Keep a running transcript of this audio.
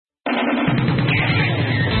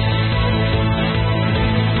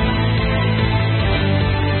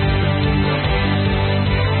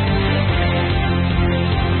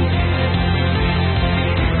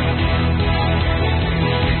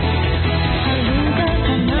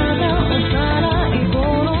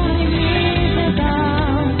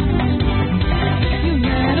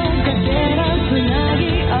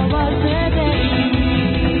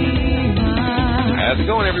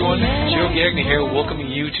here, welcoming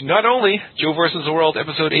you to not only Joe vs. the World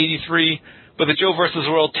episode 83, but the Joe vs. the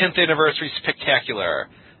World 10th Anniversary Spectacular.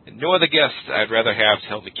 And no other guest I'd rather have to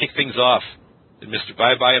help me kick things off than Mr.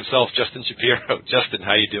 Bye-Bye himself, Justin Shapiro. Justin,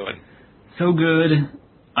 how you doing? So good.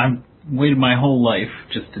 I've waited my whole life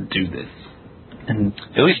just to do this. And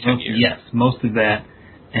at least 10 years. Yes, most of that.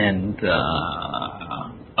 And,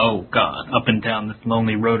 oh God, up and down this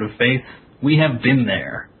lonely road of faith, we have been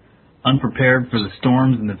there. Unprepared for the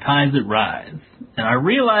storms and the tides that rise. And I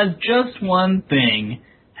realized just one thing,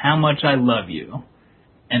 how much I love you.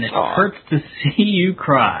 And it hurts to see you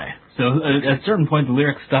cry. So at a certain point, the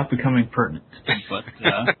lyrics stop becoming pertinent. But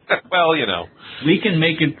well, you know. We can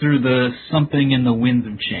make it through the something in the winds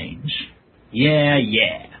of change. Yeah.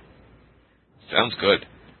 Sounds good.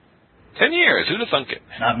 10 years, who'd have thunk it?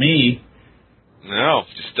 Not me. No,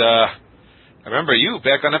 just, I remember you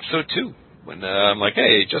back on episode 2. When I'm like,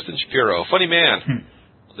 hey, Justin Shapiro, funny man,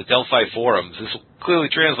 on the Delphi forums. This will clearly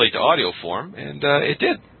translate to audio form, and it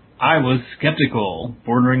did. I was skeptical,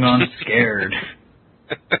 bordering on scared.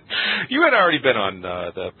 You had already been on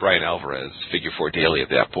the Brian Alvarez Figure 4 Daily at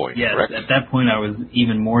that point, yes, correct? At that point I was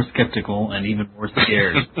even more skeptical and even more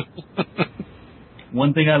scared.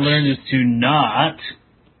 One thing I learned is to not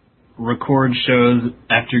record shows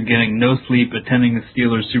after getting no sleep, attending the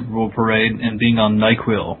Steelers Super Bowl parade, and being on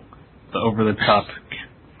NyQuil. The over-the-top.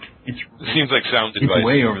 It seems like sound advice. It's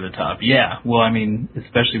way over the top. Yeah. Well, I mean,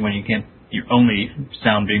 especially when you're only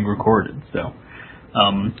sound being recorded. So,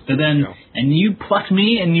 but then, and you plucked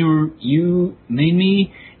me, and you made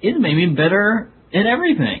me. It made me better at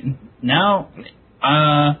everything. Now,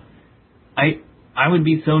 I would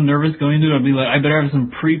be so nervous going into it. I'd be like, I better have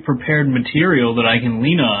some pre-prepared material that I can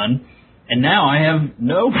lean on. And now I have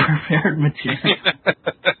no prepared material.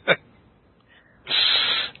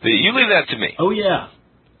 You leave that to me. Oh, yeah.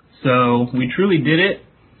 So, we truly did it.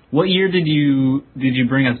 What year did you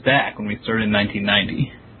bring us back when we started in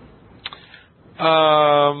 1990?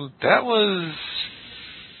 That was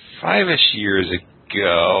 5-ish years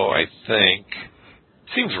ago, I think.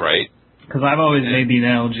 Seems right. Because I've always made the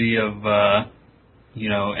analogy of,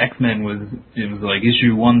 X-Men was like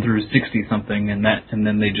issue 1 through 60-something, and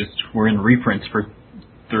then they just were in reprints for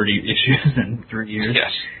 30 issues in 3 years.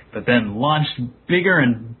 Yes. But then launched bigger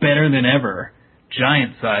and better than ever.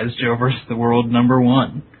 Giant size Joe vs. the World #1.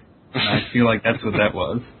 And I feel like that's what that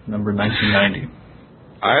was, number 1990.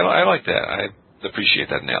 I like that. I appreciate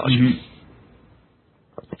that analogy.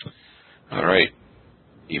 Mm-hmm. All right.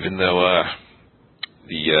 Even though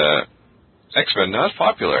the X-Men not as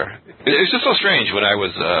popular, it's just so strange when I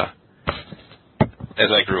was,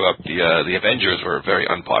 as I grew up, the Avengers were very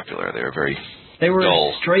unpopular. They were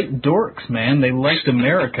dull. Straight dorks, man. They liked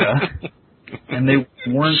America, and they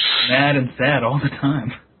weren't mad and sad all the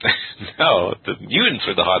time. No, the mutants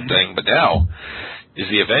were the hot thing, but now is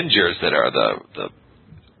the Avengers that are the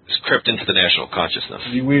crept into the national consciousness.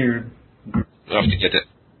 Pretty weird. I'll have to get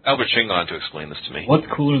Albert Chingon to explain this to me. What's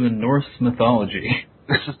cooler than Norse mythology?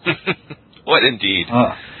 What indeed?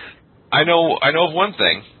 I know of one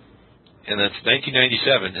thing, and that's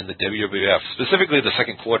 1997 in the WWF, specifically the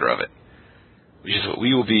second quarter of it, which is what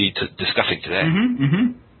we will be discussing today.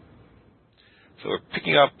 Mm-hmm. So we're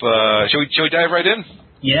picking up. Shall we dive right in?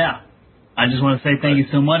 Yeah. I just want to say thank you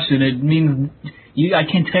so much, and it means I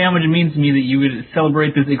can't tell you how much it means to me that you would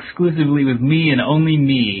celebrate this exclusively with me and only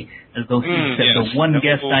me, as though the one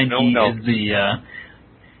guest I need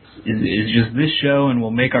is just this show, and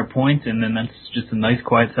we'll make our point, and then that's just a nice,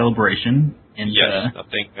 quiet celebration. And yes,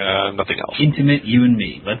 nothing else. Intimate, you and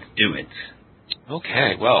me. Let's do it.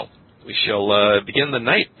 Okay. Well, we shall begin the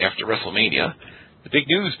night after WrestleMania. The big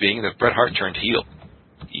news being that Bret Hart turned heel.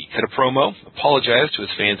 He cut a promo, apologized to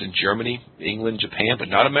his fans in Germany, England, Japan, but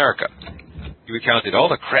not America. He recounted all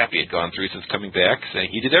the crap he had gone through since coming back,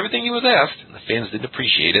 saying he did everything he was asked, and the fans didn't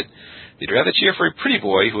appreciate it. They'd rather cheer for a pretty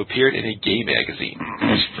boy who appeared in a gay magazine.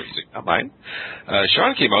 That's phrasing, not mine.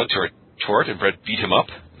 Shawn came out to retort, and Bret beat him up.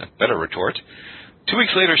 A better retort. 2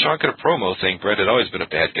 weeks later, Shawn cut a promo saying Bret had always been a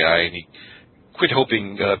bad guy, and he quit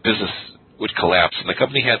hoping business would collapse, and the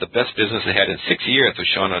company had the best business it had in 6 years with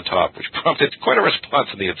Shawn on top, which prompted quite a response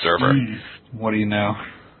from the Observer. What do you know?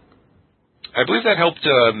 I believe that helped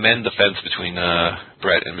mend the fence between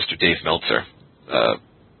Bret and Mr. Dave Meltzer.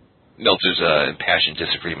 Meltzer's impassioned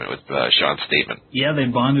disagreement with Shawn's statement. Yeah, they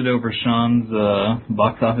bonded over Shawn's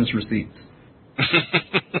box office receipts.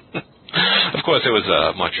 Of course, it was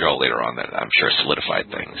Montreal later on that I'm sure solidified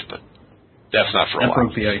things, but that's not for a while. That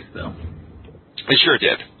broke the ice, though. It sure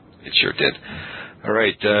did. It sure did. All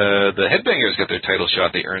right, the Headbangers got their title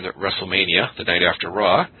shot they earned at WrestleMania the night after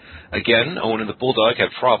Raw. Again, Owen and the Bulldog had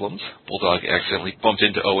problems. Bulldog accidentally bumped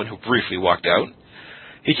into Owen, who briefly walked out.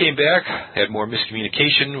 He came back, had more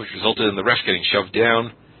miscommunication, which resulted in the ref getting shoved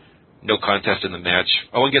down. No contest in the match.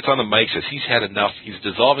 Owen gets on the mic, says he's had enough. He's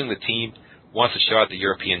dissolving the team, wants a shot at the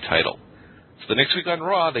European title. So the next week on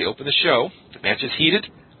Raw, they open the show. The match is heated.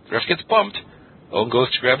 The ref gets bumped. Owen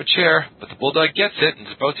goes to grab a chair, but the Bulldog gets it and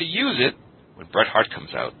is about to use it when Bret Hart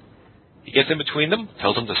comes out. He gets in between them,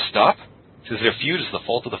 tells them to stop, says their feud is the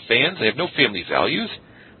fault of the fans. They have no family values.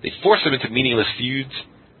 They force him into meaningless feuds.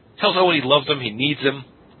 Tells Owen he loves him, he needs him.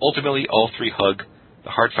 Ultimately, all three hug. The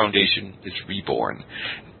Hart Foundation is reborn.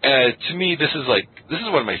 To me, this is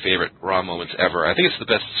one of my favorite Raw moments ever. I think it's the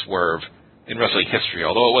best swerve in wrestling history,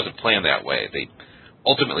 although it wasn't planned that way.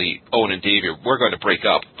 Ultimately, Owen and Davey were going to break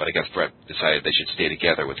up, but I guess Bret decided they should stay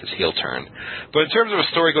together with his heel turn. But in terms of a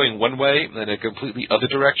story going one way and then a completely other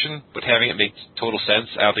direction, but having it make total sense,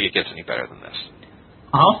 I don't think it gets any better than this.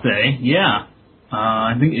 I'll say, yeah.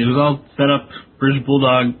 I think it was all set up. British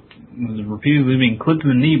Bulldog was repeatedly being clipped in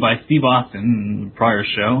the knee by Steve Austin in the prior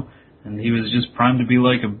show, and he was just primed to be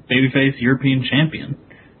like a babyface European champion.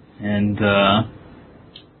 And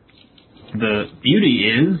the beauty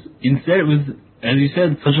is, instead it was, as you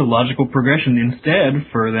said, such a logical progression instead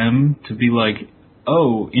for them to be like,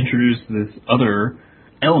 oh, introduce this other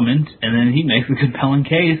element, and then he makes a compelling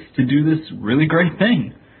case to do this really great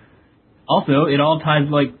thing. Also, it all ties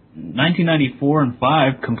like 1994 and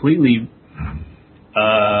 5 completely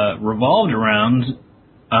revolved around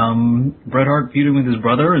Bret Hart feuding with his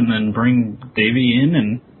brother and then bring Davey in,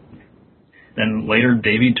 and then later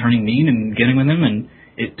Davey turning mean and getting with him, and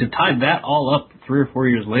to tie that all up 3 or 4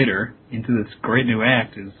 years later into this great new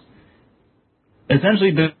act is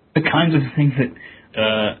essentially the kinds of things that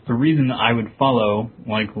the reason I would follow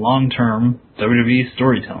like long-term WWE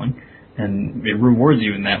storytelling, and it rewards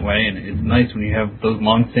you in that way, and it's nice when you have those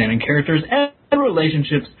long-standing characters and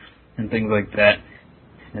relationships and things like that.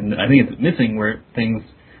 And I think it's missing where things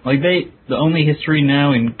like the only history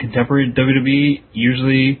now in contemporary WWE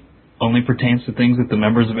usually only pertains to things that the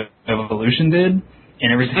members of Evolution did,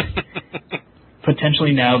 and everything.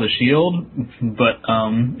 Potentially now the Shield, but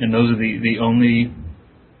and those are the only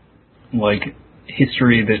like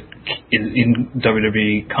history that is in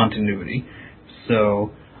WWE continuity.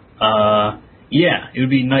 So yeah, it would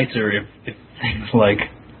be nicer if things like,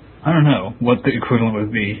 I don't know what the equivalent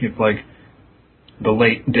would be if like the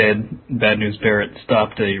late dead Bad News Barrett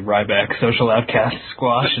stopped a Ryback Social Outcast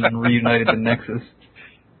squash and reunited the Nexus.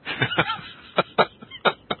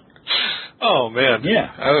 Oh man,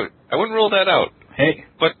 yeah, I wouldn't rule that out. Hey,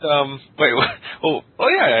 but wait,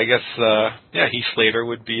 yeah, I guess Heath Slater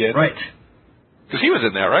would be it, right? Because he was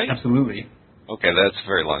in there, right? Absolutely. Okay, that's a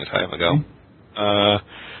very long time ago.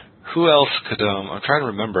 Who else could? I'm trying to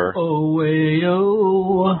remember. Oh,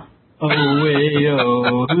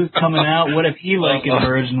 who's coming out? What if Eli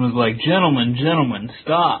Conversion was like, gentlemen,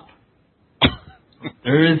 stop.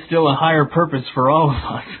 There is still a higher purpose for all of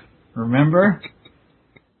us. Remember?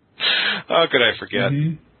 How could I forget?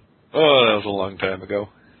 Mm-hmm. Oh, that was a long time ago.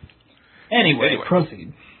 Anyway.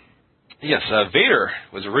 Proceed. Yes, Vader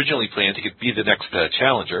was originally planned to be the next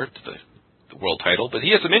challenger to the world title, but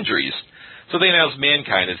he had some injuries. So they announced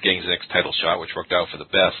Mankind as getting his next title shot, which worked out for the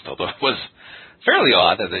best, although it was fairly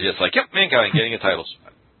odd that they just like, yep, Mankind getting a title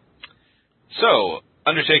shot. So,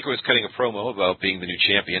 Undertaker was cutting a promo about being the new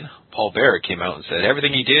champion. Paul Bearer came out and said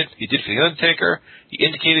everything he did for the Undertaker. He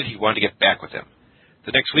indicated he wanted to get back with him.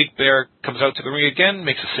 The next week, Bearer comes out to the ring again,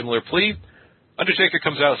 makes a similar plea. Undertaker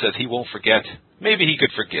comes out and says he won't forget. Maybe he could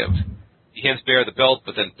forgive. He hands Bearer the belt,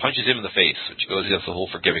 but then punches him in the face, which goes against the whole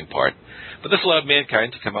forgiving part. But this allowed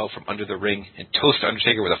Mankind to come out from under the ring and toast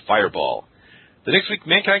Undertaker with a fireball. The next week,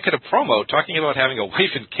 Mankind cut a promo talking about having a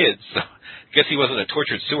wife and kids, so I guess he wasn't a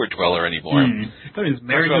tortured sewer dweller anymore. I thought he was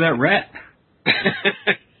married to that rat.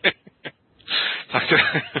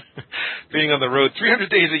 Being on the road 300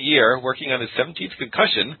 days a year, working on his 17th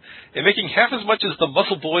concussion, and making half as much as the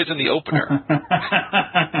Muscle Boys in the opener.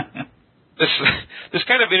 This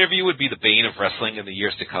kind of interview would be the bane of wrestling in the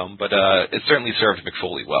years to come, but it certainly served Mick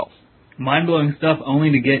Foley well. Mind-blowing stuff,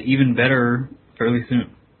 only to get even better fairly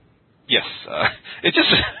soon. Yes. It just...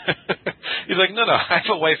 He's like, no, I have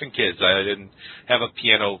a wife and kids. I didn't have a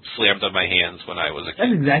piano slammed on my hands when I was a kid.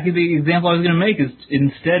 That's exactly the example I was going to make, is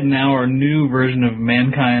instead now our new version of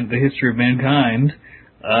Mankind, the history of Mankind,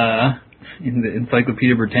 in the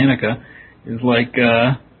Encyclopedia Britannica, is like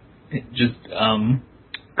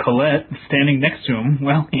Colette standing next to him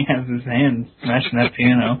while he has his hands smashing that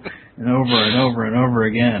piano and over and over and over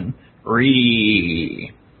again.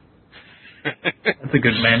 That's a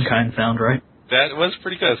good Mankind sound, right? That was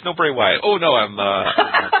pretty good. It's no Bray Wyatt. Oh, no, I'm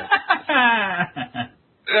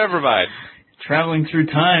never mind. Traveling through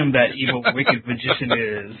time, that evil, wicked magician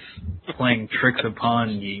is playing tricks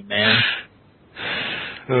upon ye, man.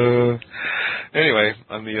 Anyway,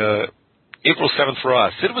 on the April 7th Raw,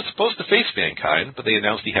 Sid was supposed to face Mankind, but they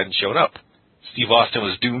announced he hadn't shown up. Steve Austin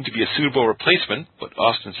was doomed to be a suitable replacement, but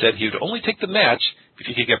Austin said he would only take the match if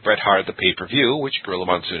he could get Bret Hart at the pay-per-view, which Gorilla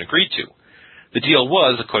Monsoon agreed to. The deal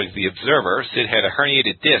was, according to The Observer, Sid had a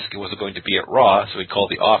herniated disc and wasn't going to be at Raw, so he called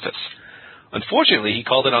the office. Unfortunately, he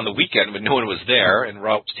called in on the weekend when no one was there, and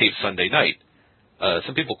Raw was taped Sunday night.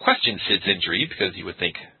 Some people questioned Sid's injury because you would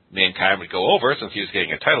think Mankind would go over since he was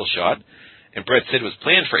getting a title shot, and Bret said it was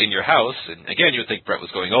planned for In Your House, and again, you would think Bret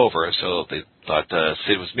was going over, so they thought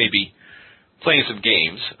Sid was maybe playing some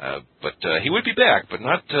games, but he would be back, but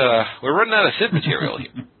not, we're running out of Sid material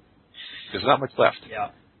here. There's not much left.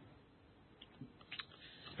 Yeah.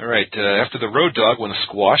 All right, after the Road Dogg won a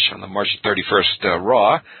squash on the March 31st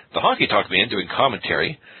Raw, the Honky Tonk Man, doing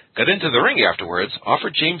commentary, got into the ring afterwards,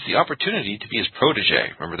 offered James the opportunity to be his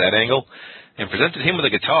protege, remember that angle, and presented him with a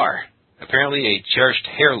guitar, apparently a cherished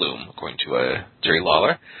heirloom, according to Jerry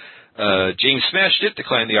Lawler. James smashed it,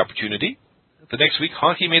 declined the opportunity. The next week,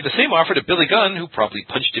 Honky made the same offer to Billy Gunn, who promptly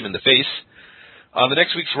punched him in the face. On the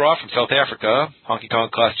next week's Raw from South Africa, Honky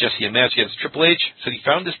Tonk cost Jesse a match against Triple H, said he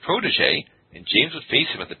found his protege, and James would face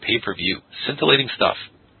him at the pay-per-view. Scintillating stuff.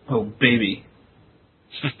 Oh, baby.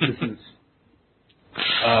 This is...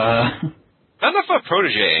 Not enough about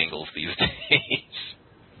protege angles these days.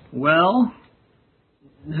 Well,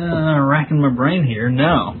 racking my brain here,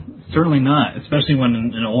 no. Certainly not. Especially when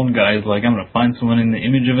an old guy is like, I'm going to find someone in the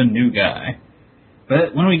image of a new guy.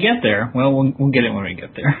 But when we get there, well, we'll get it when we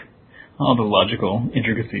get there. All the logical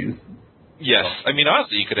intricacies. Yes. I mean,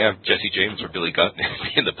 honestly, you could have Jesse James or Billy Gunn be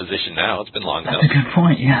in the position now. It's been long enough. That's a good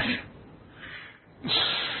point, yes.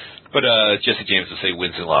 But Jesse James would say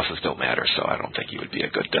wins and losses don't matter, so I don't think he would be a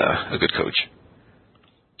good coach.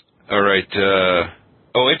 All right.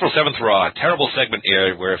 April 7th Raw. Terrible segment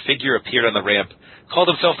aired where a figure appeared on the ramp, called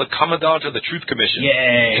himself the Commandant of the Truth Commission.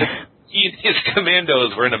 Yay! He and his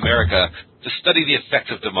commandos were in America to study the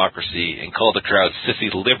effects of democracy and called the crowd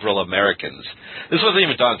sissy liberal Americans. This wasn't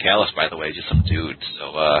even Don Callis, by the way, just some dude.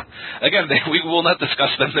 So, again, we will not discuss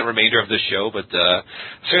them the remainder of this show, but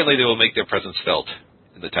certainly they will make their presence felt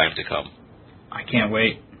in the time to come. I can't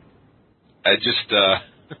wait.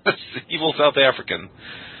 Evil South African.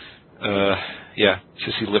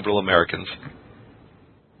 Sissy liberal Americans.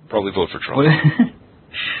 Probably vote for Trump.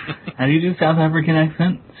 How do you do South African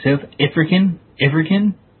accent? South African?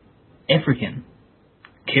 African? African.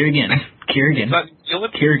 Kerrigan.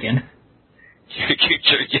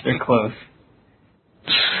 They're close.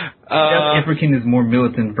 South African is more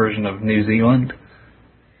militant version of New Zealand.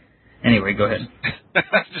 Anyway, go ahead.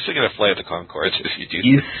 I'm just going to fly at the Concords if you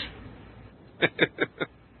do that.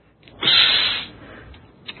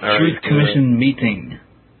 Yes. Truth Commission meeting.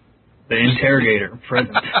 The interrogator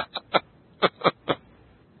present.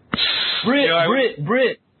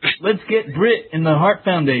 Brit. Let's get Brit in the Hart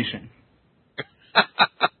Foundation.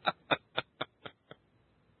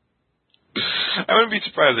 I wouldn't be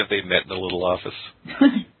surprised if they met in the little office.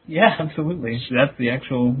 Yeah, absolutely. That's the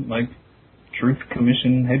actual, Truth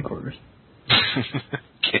Commission headquarters.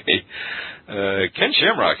 Okay. Ken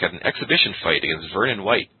Shamrock had an exhibition fight against Vernon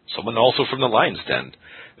White, someone also from the Lion's Den.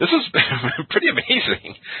 This was pretty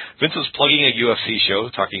amazing. Vince was plugging a UFC show,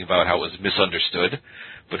 talking about how it was misunderstood,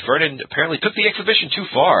 but Vernon apparently took the exhibition too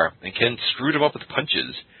far, and Ken screwed him up with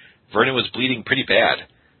punches. Vernon was bleeding pretty bad.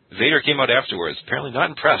 Vader came out afterwards, apparently not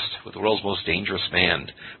impressed with the world's most dangerous man.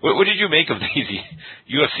 What did you make of these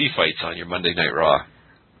UFC fights on your Monday Night Raw?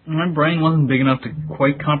 My brain wasn't big enough to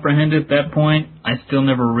quite comprehend at that point. I still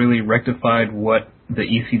never really rectified what the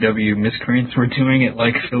ECW miscreants were doing at,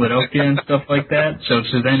 Philadelphia and stuff like that. So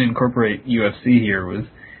to then incorporate UFC here was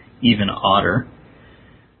even odder.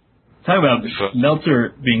 Talk about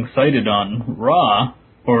Meltzer being cited on Raw,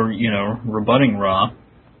 or, rebutting Raw.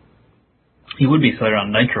 He would be cited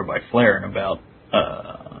on Nitro by Flair in about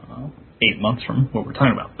 8 months from what we're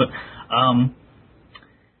talking about. But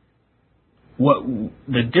what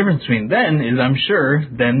the difference between then is, I'm sure,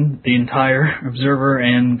 then the entire Observer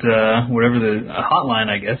and whatever the hotline,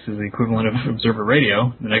 I guess, is the equivalent of Observer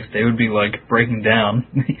Radio, the next day would be breaking down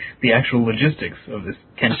the actual logistics of this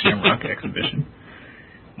Ken Shamrock exhibition.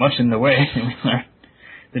 Much in the way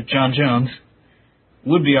that John Jones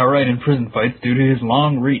would be alright in prison fights due to his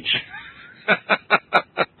long reach.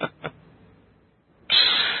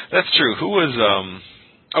 That's true. Who was,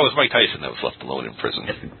 it was Mike Tyson that was left alone in prison.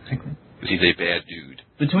 Yes, exactly. Because he's a bad dude.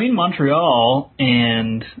 between Montreal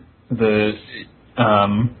and the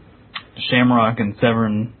Shamrock and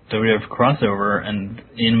Severn WWF crossover and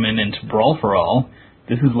Inman into Brawl for All,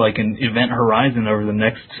 this is like an event horizon over the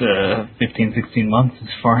next 15, 16 months as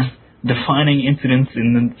far as defining incidents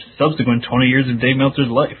in the subsequent 20 years of Dave Meltzer's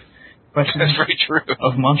life. That's very true.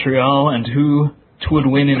 Of Montreal and who would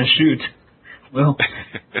win in a shoot will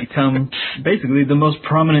become basically the most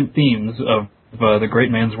prominent themes of the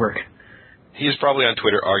great man's work. He is probably on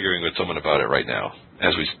Twitter arguing with someone about it right now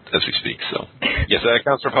as we speak. So, yes, that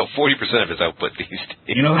accounts for about 40% of his output these days.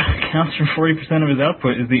 You know what accounts for 40% of his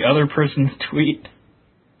output is the other person's tweet.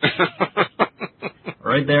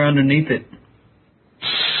 Right there underneath it.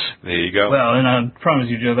 There you go. Well, and I promise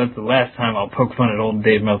you, Joe, that's the last time I'll poke fun at old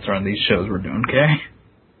Dave Meltzer on these shows we're doing, okay?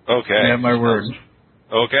 Okay. You have my word.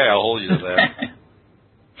 Okay, I'll hold you to that.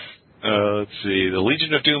 Let's see. The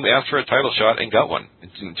Legion of Doom asked for a title shot and got one.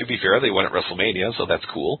 And to be fair, they won at WrestleMania, so that's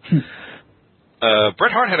cool.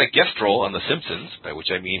 Bret Hart had a guest role on The Simpsons, by which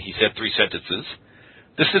I mean he said 3 sentences.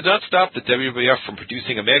 This did not stop the WWF from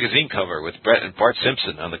producing a magazine cover with Bret and Bart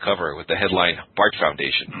Simpson on the cover with the headline, Bart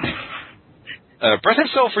Foundation. Bret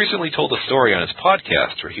himself recently told a story on his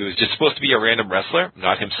podcast where he was just supposed to be a random wrestler,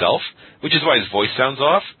 not himself, which is why his voice sounds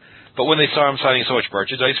off. But when they saw him signing so much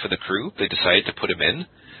merchandise for the crew, they decided to put him in.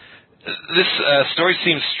 This story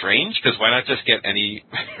seems strange, because why not just get any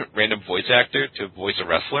random voice actor to voice a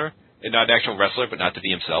wrestler, and not an actual wrestler, but not to be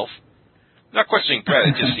himself? Not questioning Bret,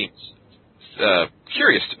 it just seems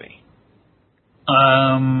curious to me.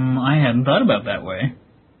 I hadn't thought about that way.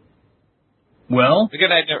 Well,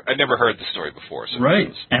 again, I'd never heard the story before. So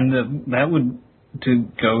right, and that would, to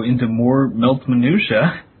go into more Meltz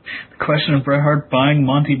minutia, the question of Bret Hart buying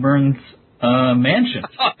Monty Burns' mansion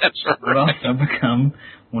that's right. would also become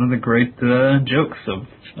one of the great jokes of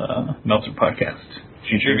Meltzer podcast.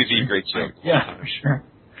 Sure, would be a great joke. Yeah, for sure.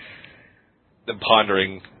 Them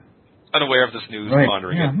pondering, unaware of this news, right.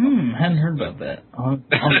 pondering it. Hadn't heard about that. I'll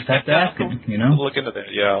just have to ask him, you know? I'll look into that,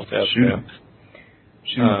 yeah, I'll ask him. him.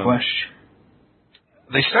 Shoot a question.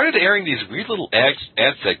 They started airing these weird little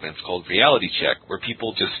ad segments called Reality Check, where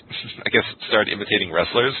people just, I guess, started imitating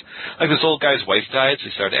wrestlers. Like this old guy's wife died, so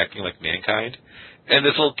he started acting like Mankind. And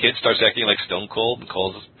this little kid starts acting like Stone Cold and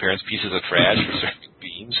calls his parents pieces of trash for serving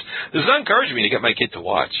beans. This is encouraging me to get my kid to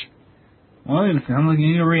watch. Well, it sounds like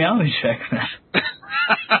you need a reality check then.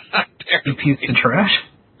 You piece of trash.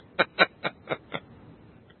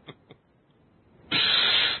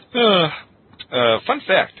 Fun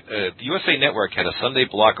fact, the USA Network had a Sunday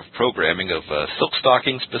block of programming of Silk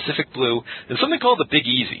Stockings, Pacific Blue, and something called The Big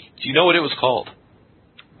Easy. Do you know what it was called?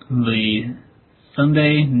 The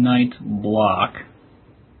Sunday night block,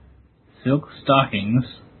 Silk Stockings,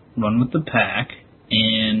 Run with the Pack,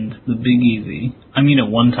 and The Big Easy. I mean, at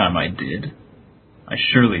one time I did. I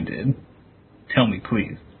surely did. Tell me,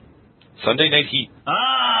 please. Sunday Night Heat.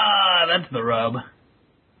 Ah, that's the rub.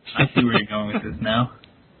 I see where you're going with this now.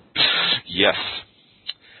 Yes.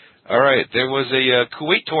 All right. There was a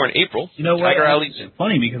Kuwait tour in April. You know what? Tiger Ali. It's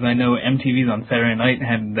funny because I know MTV's on Saturday night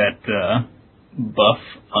had that buff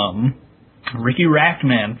Ricky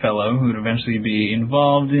Rackman fellow who would eventually be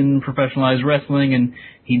involved in professionalized wrestling, and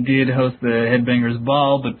he did host the Headbangers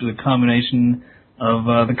Ball, but the combination of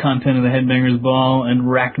the content of the Headbangers Ball and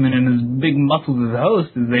Rackman and his big muscles as host,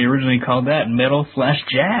 as they originally called that,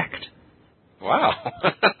 metal/jacked. Wow.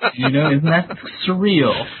 You know, isn't that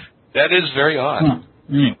surreal? That is very odd. Huh.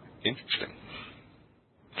 Anyway. Interesting.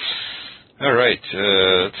 All right,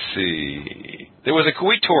 let's see. There was a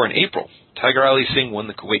Kuwait tour in April. Tiger Ali Singh won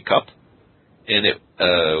the Kuwait Cup, and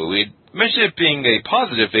we mentioned it being a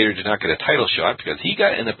positive Vader did not get a title shot because he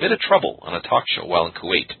got in a bit of trouble on a talk show while in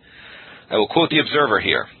Kuwait. I will quote the Observer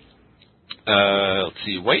here. Let's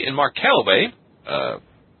see. White and Mark Calloway,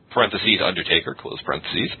 parentheses, Undertaker, close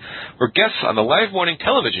parentheses, were guests on the live morning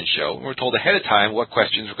television show and were told ahead of time what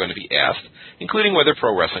questions were going to be asked, including whether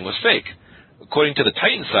pro wrestling was fake. According to the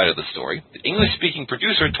Titan side of the story, the English-speaking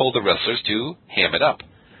producer told the wrestlers to ham it up.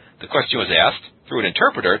 The question was asked through an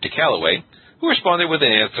interpreter to Calloway, who responded with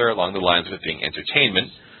an answer along the lines of it being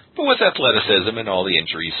entertainment, but with athleticism and all the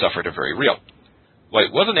injuries suffered are very real.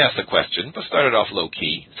 White wasn't asked the question, but started off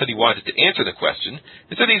low-key, said he wanted to answer the question,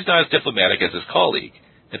 and said he's not as diplomatic as his colleague.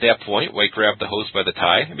 At that point, White grabbed the host by the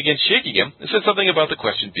tie and began shaking him and said something about the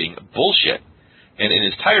question being bullshit. And in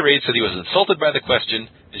his tirade said he was insulted by the question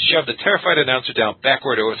and shoved the terrified announcer down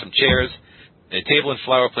backward over some chairs, and a table and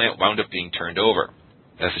flower plant wound up being turned over.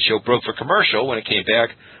 As the show broke for commercial, when it came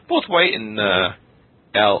back, both White and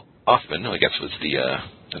Al Hoffman, who I guess was the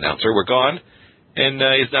announcer, were gone, and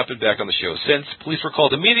he's not been back on the show since. Police were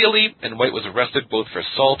called immediately, and White was arrested both for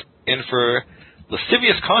assault and for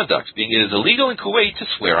lascivious conduct, being it is illegal in Kuwait to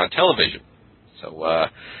swear on television. So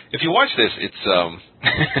if you watch this, it's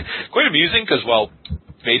quite amusing because, well,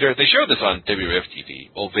 Vader, they showed this on WWF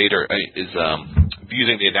TV. Well, Vader is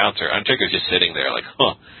abusing the announcer. Undertaker's just sitting there like,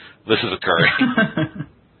 this is occurring.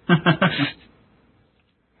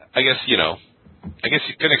 I guess you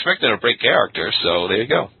can expect them to break character, so there you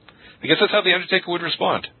go. I guess that's how the Undertaker would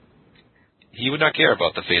respond. He would not care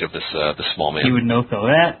about the fate of this small man. He would no-sell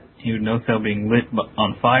that. He would no-sell being lit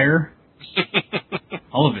on fire.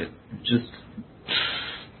 All of it. Just,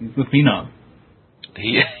 he's the phenom.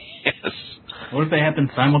 Yes. What if they happen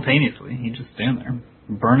simultaneously? He'd just stand there,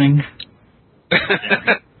 burning.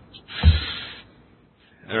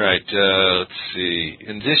 All right, let's see.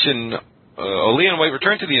 In addition, Leon White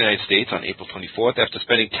returned to the United States on April 24th after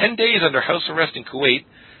spending 10 days under house arrest in Kuwait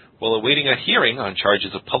while awaiting a hearing on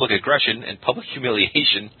charges of public aggression and public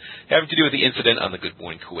humiliation having to do with the incident on the Good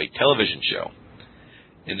Morning Kuwait television show.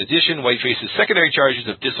 In addition, White faces secondary charges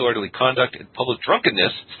of disorderly conduct and public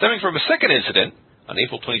drunkenness stemming from a second incident on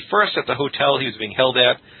April 21st at the hotel he was being held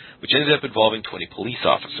at, which ended up involving 20 police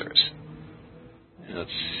officers.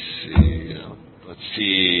 Let's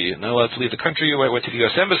see. Now let's leave the country. White went to the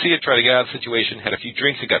U.S. Embassy to try to get out of the situation, had a few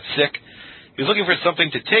drinks, and got sick. He was looking for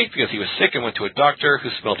something to take because he was sick and went to a doctor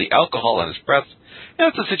who smelled the alcohol on his breath. And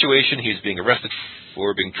that's the situation. He was being arrested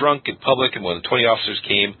for being drunk in public, and more than 20 officers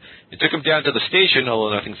came and took him down to the station,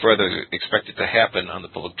 although nothing further expected to happen on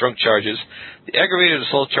the public drunk charges. The aggravated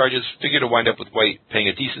assault charges figured to wind up with White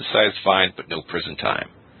paying a decent-sized fine, but no prison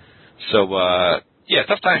time. So,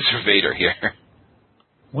 tough times for Vader here.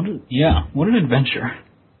 What an adventure.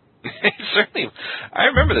 Certainly.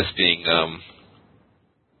 I remember this being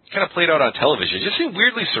kind of played out on television. It just seemed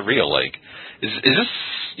weirdly surreal. Like, is this, is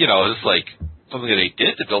this like something that he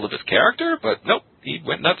did to build up his character? But nope, he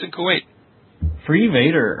went nuts in Kuwait. Free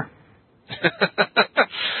Vader.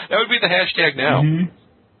 That would be the hashtag now. Mm-hmm.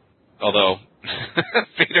 Although,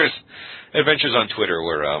 Vader's adventures on Twitter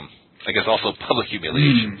were, I guess, also public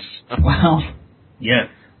humiliations. Well, yes.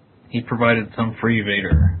 He provided some free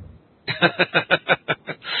Vader.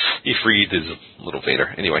 He freed his little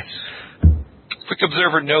Vader. Anyway. Quick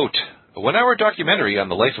observer note. A 1-hour documentary on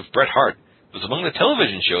the life of Bret Hart was among the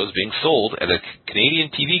television shows being sold at a Canadian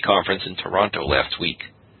TV conference in Toronto last week.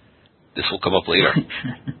 This will come up later.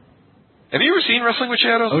 Have you ever seen Wrestling with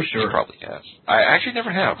Shadows? Oh, sure. You probably have. I actually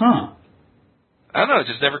never have. Huh. I don't know. It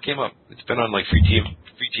just never came up. It's been on like free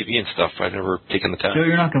TV and stuff. I've never taken the time. Joe,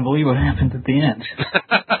 you're not going to believe what happens at the end.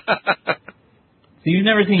 So you've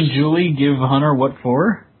never seen Julie give Hunter what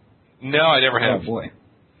for? No, I never have. Oh, boy.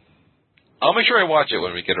 I'll make sure I watch it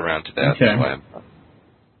when we get around to that. Okay. That's why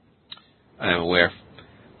I'm aware.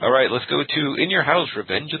 All right, let's go to In Your House,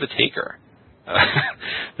 Revenge of the Taker.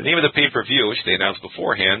 The name of the pay-per-view, which they announced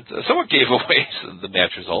beforehand, somewhat gave away the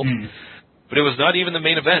match result. But it was not even the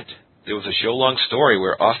main event. There was a show-long story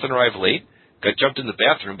where Austin arrived late, got jumped in the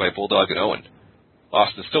bathroom by Bulldog and Owen.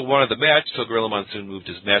 Austin still wanted the match, so Gorilla Monsoon moved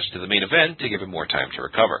his match to the main event to give him more time to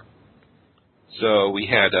recover. So we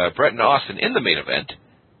had Bret and Austin in the main event.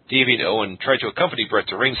 Davey and Owen tried to accompany Bret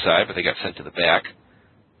to ringside, but they got sent to the back.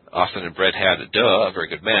 Austin and Bret had a very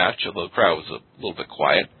good match, although the crowd was a little bit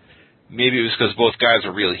quiet. Maybe it was because both guys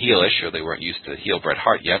were really heelish, or they weren't used to heel Bret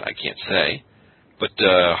Hart yet, I can't say. But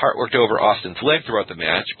Hart worked over Austin's leg throughout the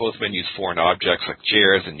match. Both men used foreign objects like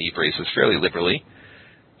chairs and knee braces fairly liberally.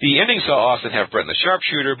 The ending saw Austin have Bret in the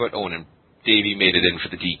sharpshooter, but Owen and Davey made it in for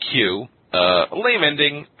the DQ. A lame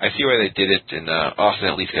ending. I see why they did it, and Austin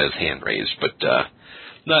at least got his hand raised, but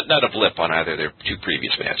not a blip on either of their two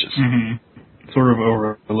previous matches. Mm-hmm. Sort of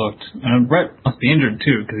overlooked. Bret must be injured,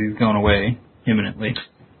 too, because he's going away imminently.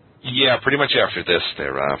 Yeah, pretty much after this,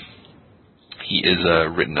 he is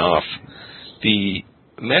written off. The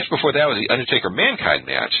match before that was the Undertaker-Mankind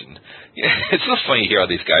match, and it's so funny to hear all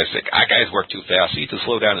these guys say, guys work too fast, so you need to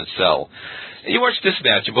slow down and sell. And you watch this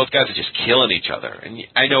match, and both guys are just killing each other. And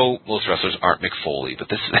I know most wrestlers aren't Mick Foley, but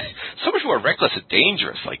this is so much more reckless and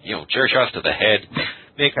dangerous. Like, chair shots to the head,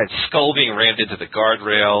 Mankind's skull being rammed into the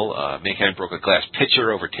guardrail, Mankind broke a glass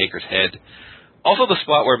pitcher over Taker's head. Also the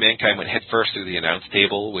spot where Mankind went headfirst through the announce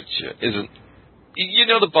table, which isn't... You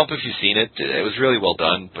know the bump if you've seen it. It was really well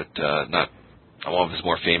done, but not one of his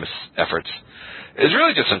more famous efforts. It was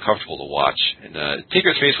really just uncomfortable to watch. And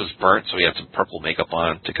Taker's face was burnt, so he had some purple makeup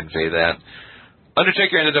on to convey that.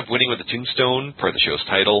 Undertaker ended up winning with the tombstone, per the show's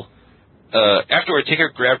title. Afterward, Taker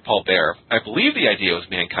grabbed Paul Bearer. I believe the idea was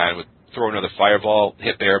Mankind would throw another fireball,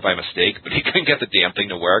 hit Bearer by mistake, but he couldn't get the damn thing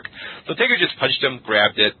to work. So Taker just punched him,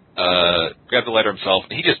 grabbed the letter himself,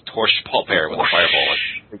 and he just torched Paul Bearer with a fireball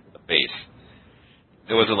in the face.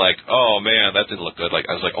 It wasn't like, oh man, that didn't look good. Like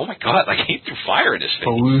I was like, oh my god, like he threw fire in his face.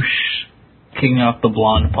 Farouche, kicking off the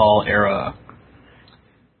blonde Paul era.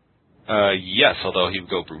 Yes, although he would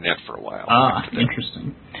go brunette for a while. Ah,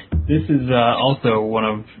 interesting. This is also one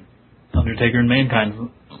of Undertaker and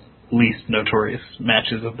Mankind's least notorious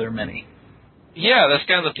matches of their many. Yeah, that's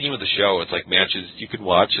kind of the theme of the show. It's like matches you can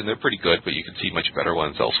watch, and they're pretty good, but you can see much better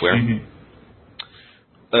ones elsewhere. Mm-hmm.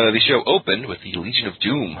 The show opened with the Legion of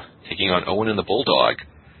Doom taking on Owen and the Bulldog.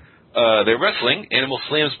 They're wrestling. Animal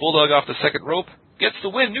slams Bulldog off the second rope. Gets the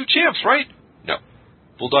win. New champs, right? No.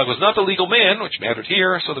 Bulldog was not the legal man, which mattered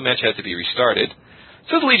here, so the match had to be restarted.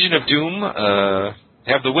 So the Legion of Doom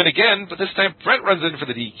have the win again, but this time Brent runs in for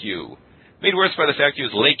the DQ. Made worse by the fact he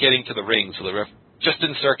was late getting to the ring, so the ref just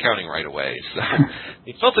didn't start counting right away. So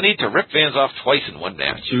he felt the need to rip fans off twice in one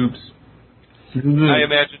match. Oops. I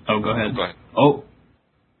imagine... Oh, go ahead. Go ahead. Oh,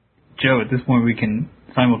 Joe, at this point we can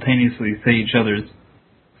simultaneously say each other's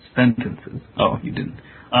sentences. Oh, you didn't.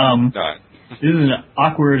 This is an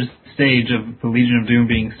awkward stage of the Legion of Doom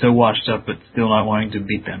being so washed up but still not wanting to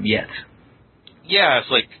beat them yet. Yeah, it's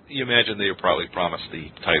like, you imagine they would probably promise the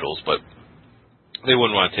titles, but they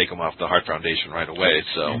wouldn't want to take them off the Hart Foundation right away,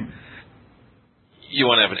 so you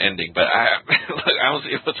want to have an ending. But I don't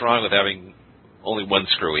see what's wrong with having only one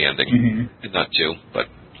screwy ending, and not two. But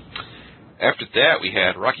after that, we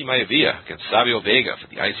had Rocky Maivia against Savio Vega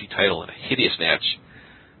for the IC title in a hideous match.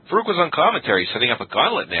 Farouk was on commentary setting up a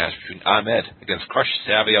gauntlet match between Ahmed against Crush,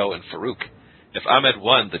 Savio, and Farouk. If Ahmed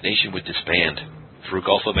won, the nation would disband. Farouk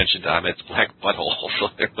also mentioned Ahmed's black butthole, so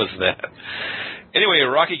there was that. Anyway,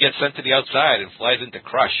 Rocky gets sent to the outside and flies into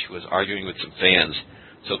Crush, who was arguing with some fans.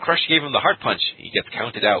 So Crush gave him the heart punch. He gets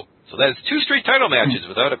counted out. So that is 2 straight title matches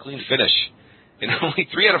without a clean finish. And only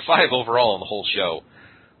 3 out of 5 overall in the whole show.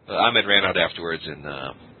 Ahmed ran out afterwards and,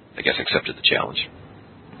 I guess, accepted the challenge.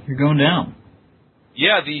 You're going down.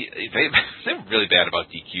 Yeah, they were really bad about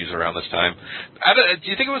DQs around this time. Do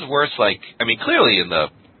you think it was worse, like, I mean, clearly in the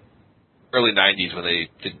early 90s when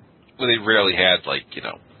they rarely had, like, you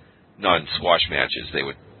know, non-squash matches, they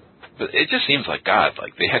would, but it just seems like, God,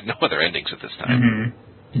 like, they had no other endings at this time.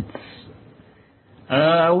 It's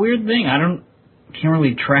a weird thing. Can't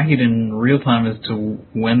really track it in real time as to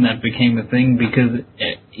when that became a thing, because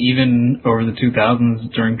even over the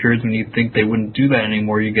 2000s, during periods when you'd think they wouldn't do that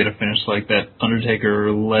anymore, you get a finish like that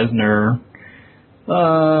Undertaker-Lesnar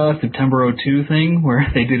September 2002 thing, where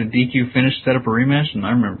they did a DQ finish, set up a rematch, and I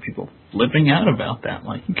remember people flipping out about that.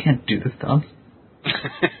 Like, you can't do this to us.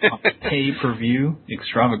 Pay-per-view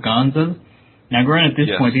extravaganzas. Now, granted, at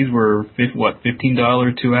this point, these were,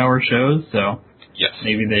 $15 2-hour shows, so... Yes.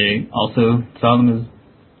 Maybe they also saw them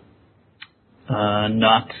as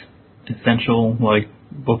not essential, like,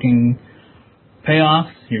 booking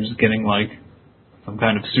payoffs. You're just getting, like, some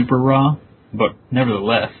kind of super raw. But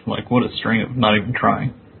nevertheless, like, what a string of not even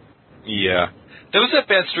trying. Yeah. There was that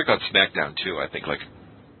bad streak on SmackDown, too, I think, like,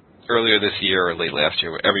 earlier this year or late last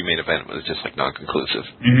year, where every main event was just, like, non-conclusive.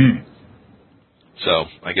 So,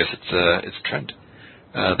 I guess it's a trend.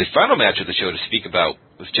 The final match of the show to speak about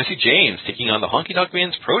was Jesse James taking on the Honky Tonk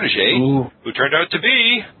Man's protege, who turned out to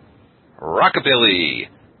be Rockabilly.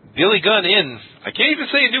 Billy Gunn in. I can't even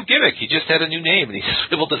say a new gimmick. He just had a new name, and he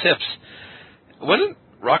swiveled his hips. Wasn't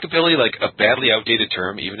Rockabilly like a badly outdated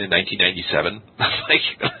term even in 1997? like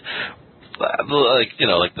you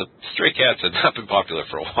know, like the Stray Cats had not been popular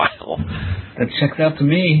for a while. That checks out to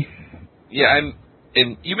me. Yeah,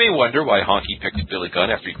 and you may wonder why Honky picked Billy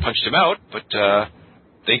Gunn after he punched him out, but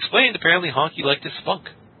they explained apparently Honky liked his spunk.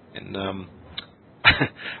 And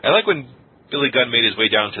I like when Billy Gunn made his way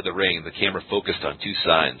down to the ring, the camera focused on 2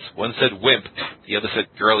 signs. One said wimp, the other said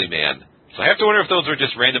girly man. So I have to wonder if those were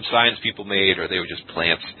just random signs people made, or they were just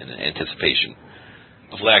plants in anticipation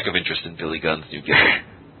of lack of interest in Billy Gunn's new gimmick.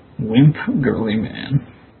 Wimp, girly man.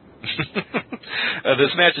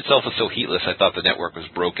 This match itself was so heatless, I thought the network was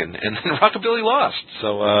broken, and then Rockabilly lost.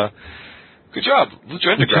 So, good job,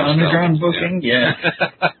 Lucha Underground booking, yeah.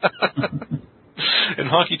 And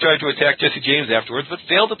Honky tried to attack Jesse James afterwards, but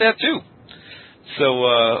failed at that too. So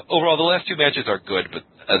overall, the last 2 matches are good, but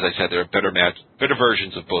as I said, there are better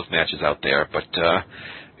versions of both matches out there. But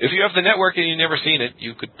if you have the network and you've never seen it,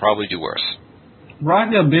 you could probably do worse.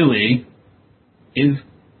 Rockabilly is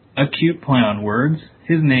a cute play on words.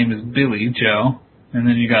 His name is Billy Joe, and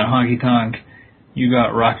then you got Honky Tonk, you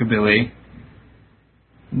got Rockabilly.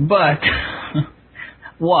 But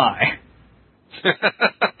why?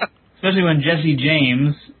 Especially when Jesse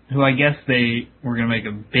James, who I guess they were going to make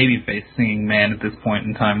a babyface singing man at this point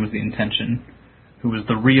in time was the intention, who was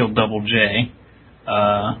the real Double J.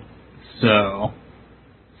 So,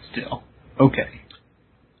 still, okay.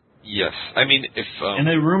 Yes. I mean, if... and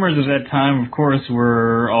the rumors of that time, of course,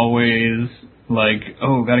 were always like,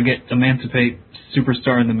 oh, gotta emancipate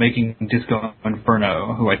superstar in the making Disco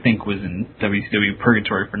Inferno, who I think was in WCW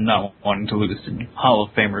Purgatory for not wanting to lose to Hall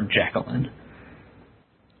of Famer Jacqueline.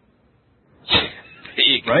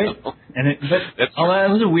 Right? And that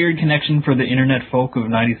was a weird connection for the internet folk of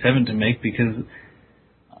 97 to make, because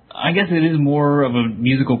I guess it is more of a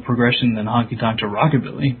musical progression than Honky Tonk to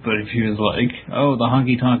Rockabilly, but if he was like, oh, the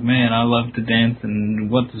Honky Tonk man, I love to dance,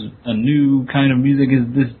 and what's a new kind of music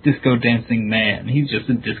is this disco dancing man? He's just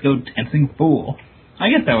a disco dancing fool. I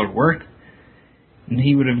guess that would work. And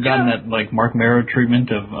he would have gotten that, like, Mark Marrow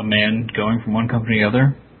treatment of a man going from one company to the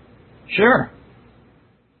other. Sure.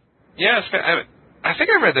 Yeah, I think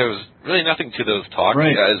I read there was really nothing to those talks.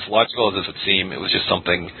 Right. As logical as this would seem, it was just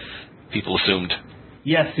something people assumed.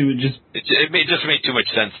 Yes, it would just... It just made too much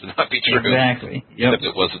sense to not be true. Exactly. Yep. Except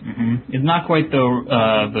it wasn't. Mm-hmm. It's not quite, though,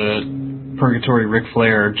 the Purgatory Ric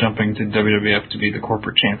Flair jumping to WWF to be the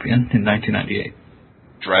corporate champion in 1998.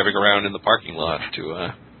 Driving around in the parking lot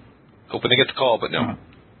to, hoping to get the call, but no.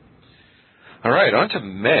 Uh-huh. All right, on to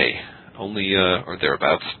May. Only, or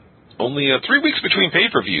thereabouts. Only 3 weeks between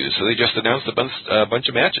pay-per-views, so they just announced a bunch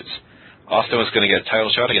of matches. Austin was going to get a title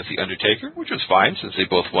shot against The Undertaker, which was fine, since they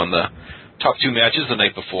both won the top 2 matches the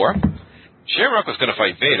night before. Shamrock was going to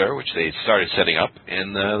fight Vader, which they started setting up,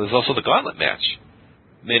 and there's also the Gauntlet match.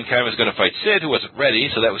 Mankind was going to fight Sid, who wasn't ready,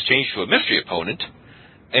 so that was changed to a mystery opponent.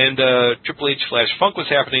 And Triple H/Funk was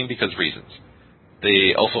happening because reasons.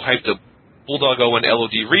 They also hyped the Bulldog Owen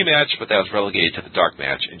LOD rematch, but that was relegated to the dark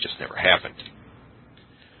match and just never happened.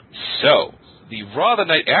 So, the Raw the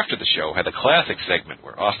night after the show had a classic segment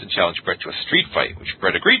where Austin challenged Bret to a street fight, which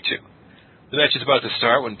Bret agreed to. The match is about to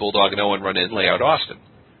start when Bulldog and Owen run in and lay out Austin.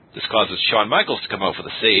 This causes Shawn Michaels to come out for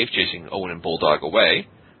the save, chasing Owen and Bulldog away.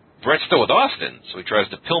 Bret's still with Austin, so he tries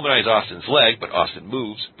to Pillmanize Austin's leg, but Austin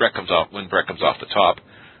moves. Bret comes off the top.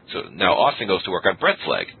 So now Austin goes to work on Bret's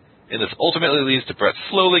leg. And this ultimately leads to Bret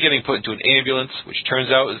slowly getting put into an ambulance, which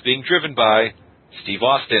turns out is being driven by Steve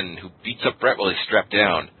Austin, who beats up Bret while he's strapped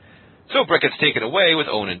down. So Bret gets taken away,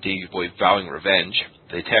 with Owen and Davey Boy vowing revenge.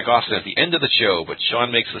 They attack Austin at the end of the show, but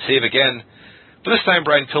Shawn makes the save again. But this time,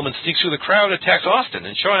 Brian Pillman sneaks through the crowd, attacks Austin,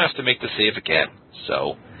 and Shawn has to make the save again.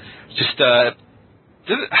 So, just,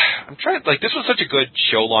 I'm trying, like, this was such a good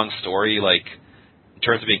show-long story, like, in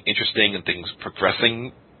terms of being interesting and things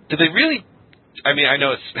progressing. Did they really, I mean, I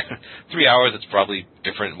know it's 3 hours, it's probably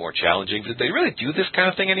different and more challenging. Did they really do this kind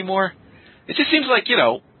of thing anymore? It just seems like,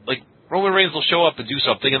 like, Roman Reigns will show up and do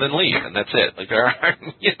something and then leave, and that's it. Like, there are,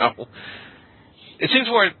 it seems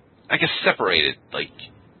more, I guess, separated. Like,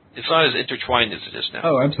 it's not as intertwined as it is now.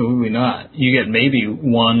 Oh, absolutely not. You get maybe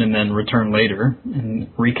one and then return later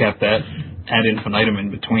and recap that ad infinitum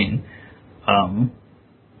in between.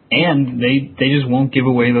 And they just won't give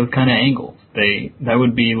away those kind of angles. That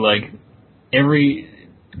would be like every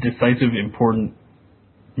decisive, important,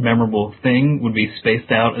 memorable thing would be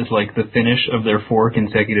spaced out as like the finish of their 4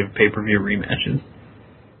 consecutive pay-per-view rematches.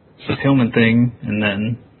 The Pillman thing, and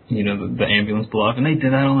then, the ambulance blow up, and they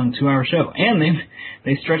did that all in a 2-hour show. And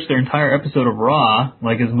they stretched their entire episode of Raw,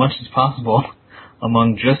 like, as much as possible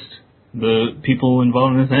among just the people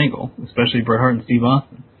involved in this angle, especially Bret Hart and Steve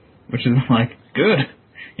Austin, which is, like, good.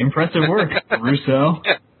 Impressive work, Russo.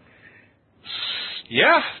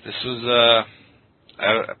 Yeah, this was,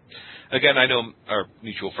 again, I know our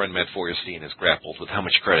mutual friend Matt Feuerstein has grappled with how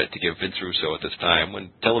much credit to give Vince Russo at this time, when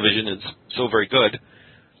television is so very good,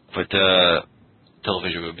 but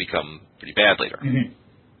television would become pretty bad later. Mm-hmm.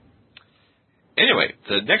 Anyway,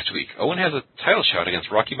 the next week, Owen has a title shot against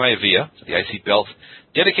Rocky Maivia for the IC belt,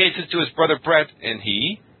 dedicates it to his brother Bret, and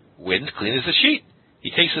he wins clean as a sheet.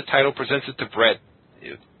 He takes the title, presents it to Bret.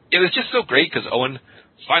 It was just so great because Owen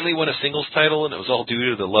finally won a singles title, and it was all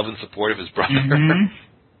due to the love and support of his brother. Mm-hmm.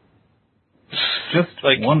 Just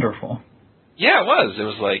like, wonderful. Yeah, it was. It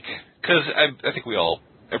was like, because I think we all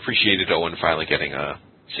appreciated Owen finally getting a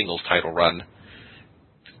singles title run,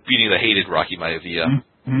 beating the hated Rocky Maivia,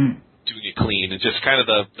 doing it clean, and just kind of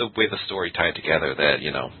the way the story tied together that,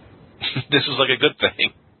 this was like a good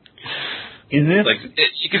thing. Is it? Like,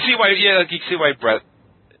 you can see why, you can see why Bret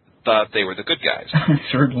thought they were the good guys.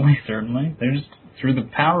 Certainly. They're just, through the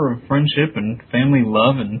power of friendship and family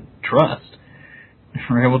love and trust,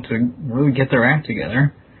 were able to really get their act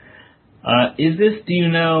together. Do you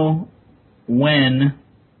know when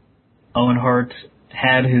Owen Hart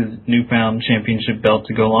had his newfound championship belt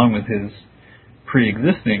to go along with his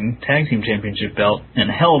pre-existing tag team championship belt and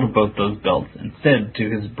held both those belts and said to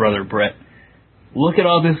his brother Bret, "Look at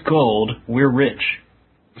all this gold, we're rich."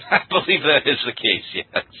 I believe that is the case,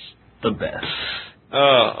 yes. The best.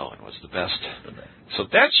 Owen was the best. So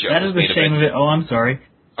that show. That is the shame of it. Oh, I'm sorry.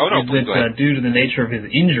 Oh, no, please go ahead. Due to the nature of his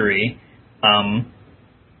injury,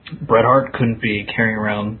 Bret Hart couldn't be carrying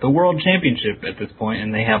around the World Championship at this point,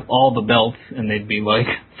 and they have all the belts, and they'd be like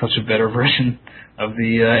such a better version of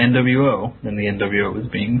the NWO than the NWO was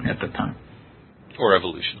being at the time. Or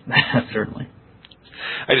Evolution. Certainly.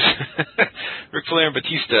 Ric Flair and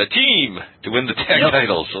Batista team to win the tag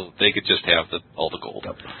titles, so they could just have all the gold.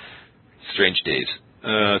 Yep. Strange days.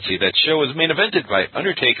 Let's see, that show was main evented by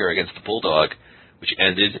Undertaker against the Bulldog, which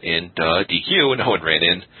ended in DQ, and no one ran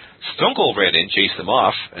in. Stone Cold ran in, chased them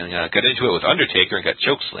off, and got into it with Undertaker and got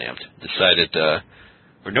chokeslammed.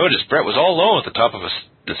 Noticed Bret was all alone at the top of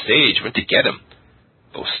the stage, went to get him,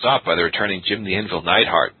 but was stopped by the returning Jim the Anvil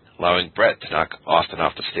Neidhart, allowing Bret to knock Austin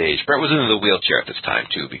off the stage. Bret was in the wheelchair at this time,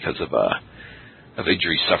 too, because of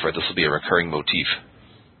injury suffered. This will be a recurring motif.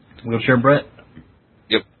 Wheelchair Bret?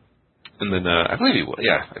 Yep. And then, I believe he was,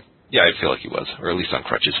 yeah, I feel like he was, or at least on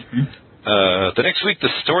crutches. Mm-hmm. The next week,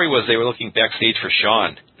 the story was they were looking backstage for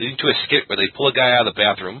Shawn, leading to a skit where they pull a guy out of the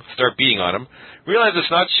bathroom, start beating on him, realize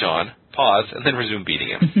it's not Shawn, pause, and then resume beating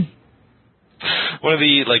him. One of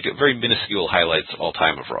the, very minuscule highlights all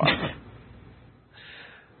time of Raw.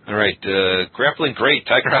 All right, grappling great,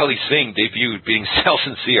 Tiger Ali Singh debuted beating Sal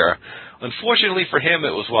Sincere. Unfortunately for him,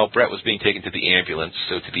 it was while Bret was being taken to the ambulance,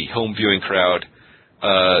 so to the home viewing crowd,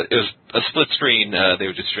 it was a split screen, they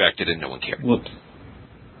were distracted and no one cared. Whoops.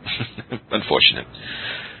 Unfortunate.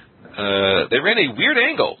 They ran a weird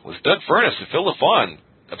angle with Doug Furnas and Phil LaFon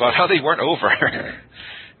about how they weren't over.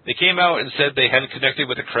 They came out and said they hadn't connected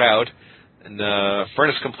with the crowd, and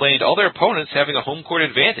Furnas complained all their opponents having a home court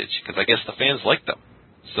advantage, because I guess the fans liked them.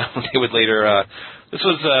 So they would later, this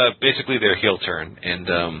was basically their heel turn,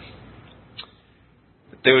 and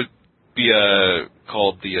they would be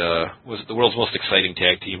called the world's most exciting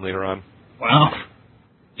tag team later on. Wow.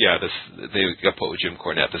 Yeah, they got put with Jim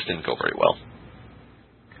Cornette. This didn't go very well.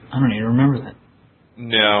 I don't even remember that.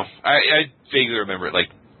 No, I vaguely remember it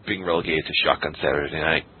being relegated to Shotgun Saturday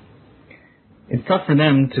Night. It's tough for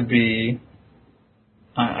them to be.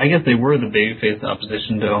 I guess they were the babyface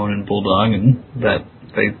opposition to Owen and Bulldog, and that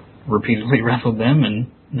they repeatedly wrestled them,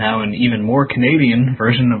 and now an even more Canadian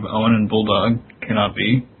version of Owen and Bulldog cannot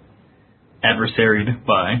be adversaried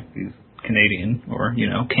by these Canadian or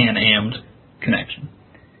Can-Ammed connection.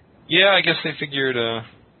 Yeah, I guess they figured, the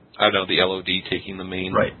LOD taking the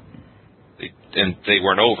main. Right. And they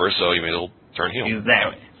weren't over, so they'll turn heel.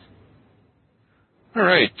 Exactly. All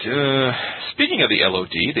right. Speaking of the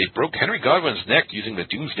LOD, they broke Henry Godwin's neck using the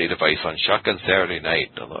Doomsday device on Shotgun Saturday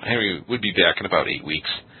Night. Henry would be back in about 8 weeks.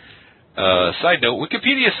 Side note,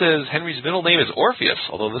 Wikipedia says Henry's middle name is Orpheus,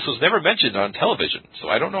 although this was never mentioned on television, so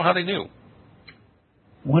I don't know how they knew.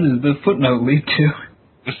 What does the footnote lead to?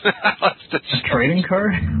 A trading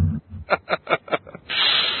card?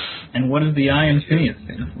 And what does the I in Phineas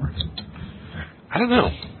stand for? I don't know.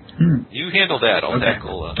 You handle that. I'll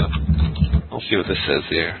tackle. I'll see what this says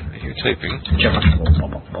here. You're typing.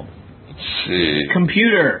 Let's see.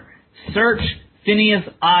 Computer, search Phineas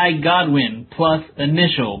I. Godwin plus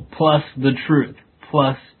initial plus the truth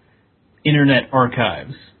plus Internet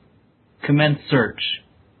Archives. Commence search.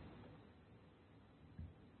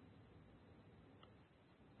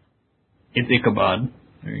 It's Ichabod.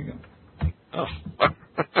 There you go. Oh.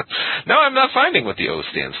 No, I'm not finding what the O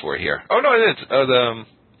stands for here. Oh, no, it is.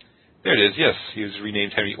 There it is, yes. He was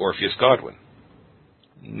renamed Henry Orpheus Godwin.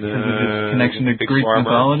 Connection to Greek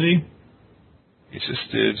mythology? He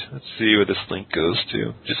just did. Let's see where this link goes to.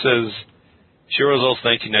 It just says, show results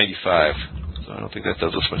 1995. So I don't think that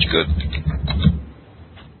does us much good.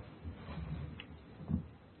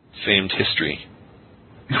 Famed history.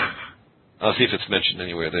 I'll see if it's mentioned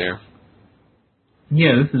anywhere there.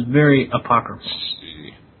 Yeah, this is very apocryphal. Let's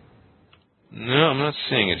see. No, I'm not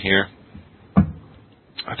seeing it here.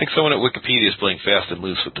 I think someone at Wikipedia is playing fast and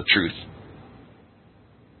loose with the truth.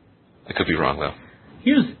 I could be wrong, though.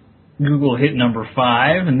 Here's Google hit number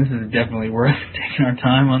 5, and this is definitely worth taking our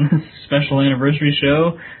time on this special anniversary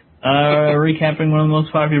show, recapping one of the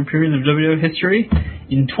most popular periods of WWE history.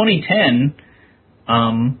 In 2010,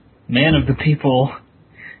 man of the people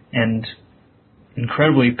and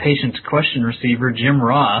incredibly patient question receiver Jim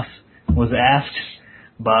Ross was asked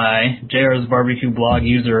by JR's Barbecue blog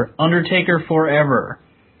user Undertaker Forever.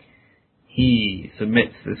 He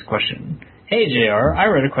submits this question. Hey JR, I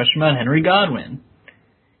read a question about Henry Godwin.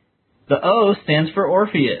 The O stands for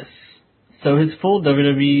Orpheus, so his full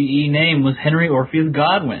WWE name was Henry Orpheus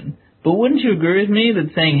Godwin. But wouldn't you agree with me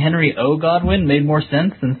that saying Henry O. Godwin made more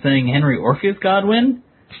sense than saying Henry Orpheus Godwin?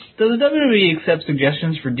 Does the WWE accept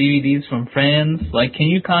suggestions for DVDs from fans? Like, can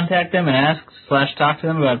you contact them and ask/talk to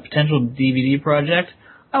them about a potential DVD project?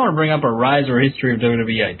 I want to bring up a Rise or History of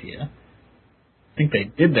WWE idea. I think they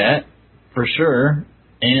did that, for sure.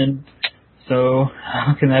 And so,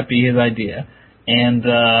 how can that be his idea? And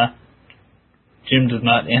Jim does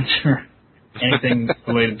not answer anything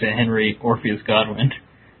related to Henry Orpheus Godwin.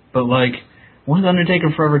 But, like, what is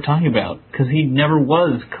Undertaker forever talking about? Because he never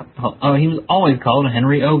was called... Oh, he was always called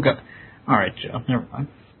Henry O. Alright, Joe, never mind.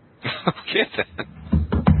 Okay, then.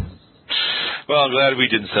 Well, I'm glad we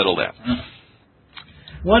didn't settle that.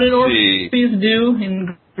 What did Orpheus do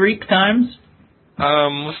in Greek times?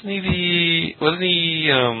 Wasn't he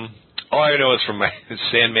all I know is from my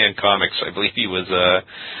Sandman comics. I believe he was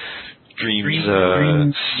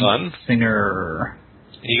Dream's son. Singer.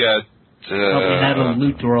 He got... he had a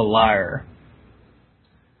lute or a lyre.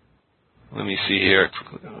 Let me see here.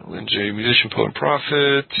 Lindsay, musician, poet, and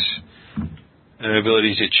prophet. An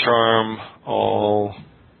ability to charm all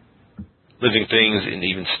living things and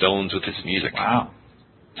even stones with his music. Wow.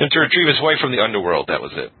 Sent to retrieve his wife from the underworld. That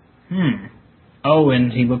was it. Oh,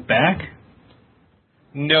 and he looked back?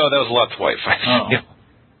 No, that was Lot's wife. Oh. Yeah.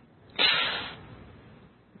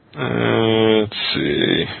 Let's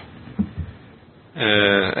see.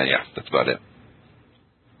 Yeah, that's about it.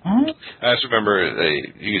 Huh? I just remember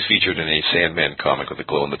he was featured in a Sandman comic with a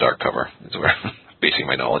glow-in-the-dark cover. That's where I'm basing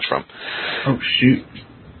my knowledge from. Oh, shoot.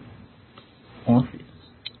 Orpheus.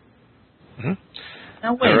 Mm-hmm.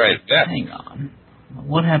 Now, wait, all right, hang on.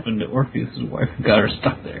 What happened to Orpheus' wife who got her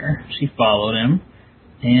stuck there? She followed him,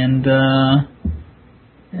 and,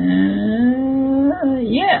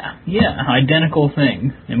 yeah, identical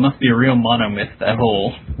thing. It must be a real monomyth, that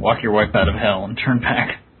whole walk your wife out of hell and turn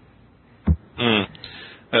back.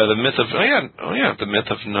 The myth of, the myth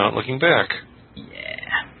of not looking back.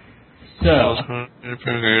 Yeah. So, it's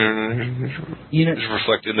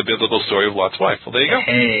reflected in the biblical story of Lot's wife. Well, there you go.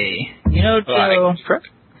 Hey, Joe,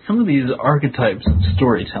 some of these archetypes of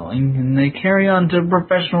storytelling, and they carry on to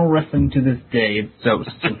professional wrestling to this day. It's so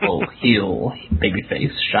simple. Heel,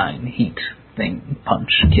 babyface, shine, heat, thing, punch,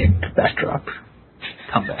 kick, backdrop,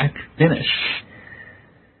 comeback, finish.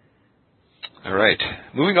 All right,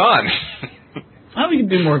 moving on. Oh, we can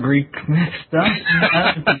do more Greek myth stuff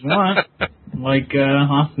if you want. Like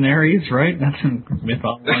Austin Aries, right? That's a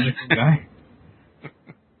mythological guy.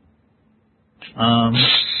 I'm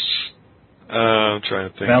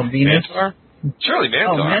trying to think. Val Venus? Mantar? Surely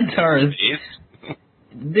Mantar. Oh, Mantar is...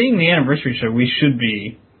 Being the anniversary show, we should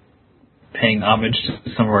be paying homage to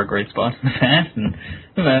some of our great spots in the past, and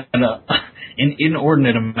we've had an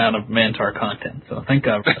inordinate amount of Mantar content, so thank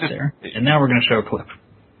God we're there. And now we're going to show a clip.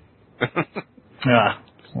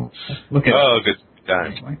 Look at good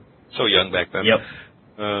times. Anyway. So young back then. Yep.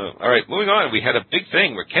 All right, moving on. We had a big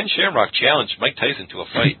thing where Ken Shamrock challenged Mike Tyson to a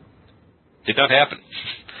fight. Did not happen.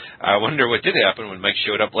 I wonder what did happen when Mike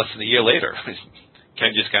showed up less than a year later.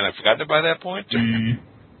 Ken just kind of forgotten it by that point?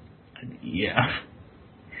 Yeah.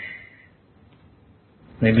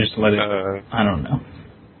 They just let it... I don't know.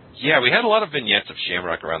 Yeah, we had a lot of vignettes of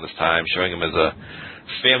Shamrock around this time, showing him as a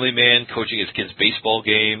family man coaching his kid's baseball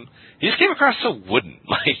game. He just came across so wooden.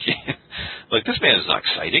 Like this man is not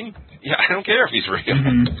exciting. Yeah, I don't care if he's real.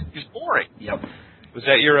 He's boring. Yep. Was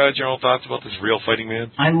that your general thoughts about this real fighting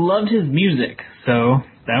man? I loved his music, so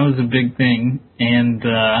that was a big thing. And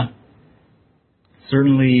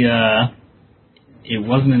certainly it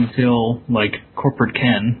wasn't until, like, Corporate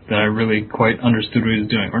Ken that I really quite understood what he was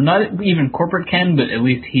doing. Or not even Corporate Ken, but at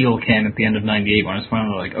least heel Ken at the end of 98 when I was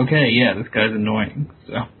finally like, okay, yeah, this guy's annoying.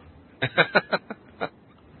 So.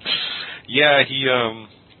 Yeah,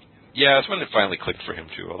 that's when it finally clicked for him,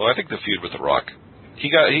 too. Although I think the feud with The Rock,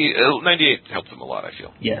 98 helped him a lot, I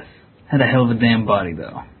feel. Yes. Had a hell of a damn body,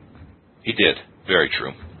 though. He did. Very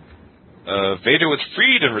true. Vader was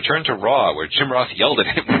freed and returned to Raw, where Jim Ross yelled at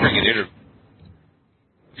him during an interview.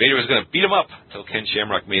 Vader was going to beat him up until Ken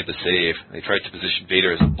Shamrock made the save. They tried to position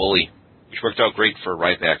Vader as a bully, which worked out great for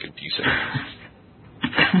Ryback and Busick.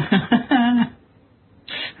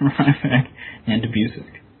 Ryback and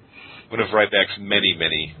Busick. One of Ryback's many,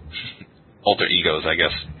 many alter egos, I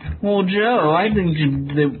guess. Well, Joe, I think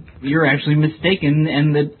that you're actually mistaken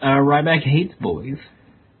and that Ryback hates bullies.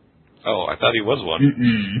 Oh, I thought he was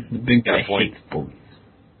one. The big guy hates bullies.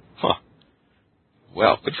 Huh.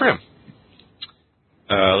 Well, good for him.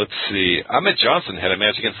 Let's see. Ahmed Johnson had a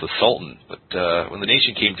match against the Sultan, but when the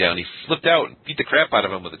Nation came down, he flipped out and beat the crap out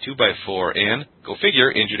of him with a 2x4 and, go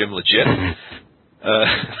figure, injured him legit.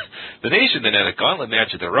 The Nation then had a gauntlet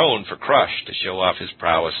match of their own for Crush to show off his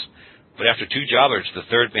prowess. But after 2 jobbers, the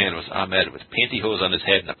third man was Ahmed with pantyhose on his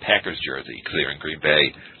head and a Packers jersey, clearing Green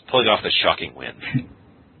Bay, pulling off the shocking win.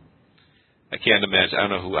 I can't imagine. I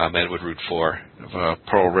don't know who Ahmed would root for.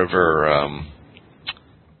 Pearl River,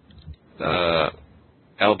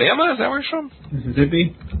 Alabama? Is that where he's from?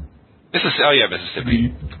 Mississippi?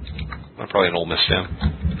 Mississippi. Mm-hmm. I'm probably an Ole Miss fan.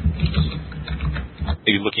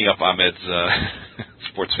 Are you looking up Ahmed's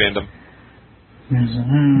sports fandom?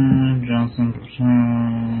 Johnson,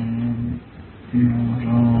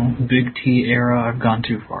 Big T era, I've gone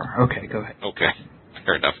too far. Okay, go ahead. Okay,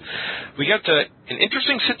 fair enough. We got an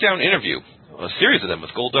interesting sit-down interview, a series of them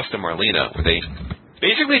with Goldust and Marlena, where they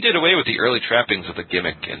basically did away with the early trappings of the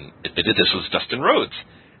gimmick and admitted this was Dustin Rhodes.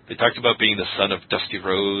 They talked about being the son of Dusty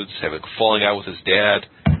Rhodes, having falling out with his dad,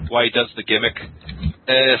 why he does the gimmick.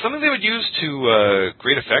 Something they would use to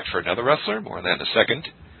great effect for another wrestler, more on that in a second.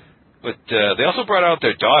 But they also brought out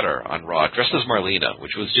their daughter on Raw, dressed as Marlena,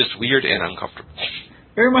 which was just weird and uncomfortable.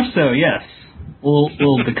 Very much so, yes.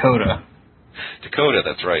 Little Dakota. Dakota,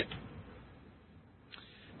 that's right.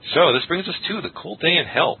 So this brings us to the Cold Day in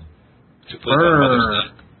Hell. Jim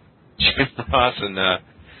Ross and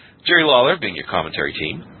Jerry Lawler being your commentary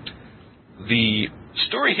team. The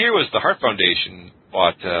story here was the Hart Foundation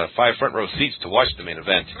bought 5 front row seats to watch the main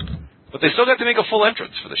event, but they still got to make a full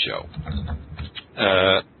entrance for the show.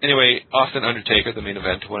 Anyway, Austin Undertaker, the main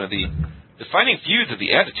event, one of the defining feuds of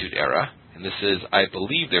the Attitude Era, and this is, I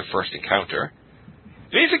believe, their first encounter.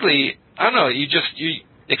 Basically, I don't know, you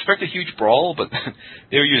expect a huge brawl, but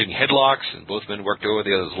they were using headlocks, and both men worked over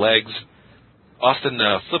the other's legs. Austin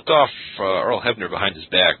flipped off Earl Hebner behind his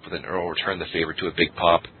back, but then Earl returned the favor to a big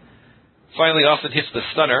pop. Finally, Austin hits the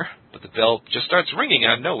stunner, but the bell just starts ringing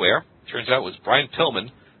out of nowhere. Turns out it was Brian Pillman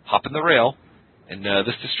hopping the rail, and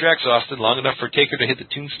this distracts Austin long enough for Taker to hit the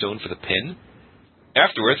tombstone for the pin.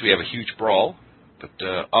 Afterwards, we have a huge brawl, but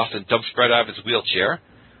Austin dumps Brett out of his wheelchair.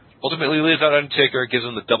 Ultimately leaves out Undertaker, gives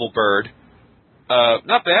him the double bird.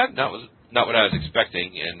 Not bad, not what I was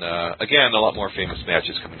expecting, and again, a lot more famous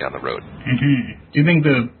matches coming down the road. Mm-hmm. Do you think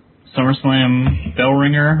the SummerSlam bell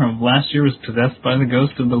ringer of last year was possessed by the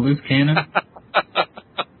ghost of the loose cannon?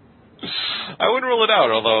 I wouldn't rule it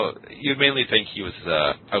out, although you'd mainly think he was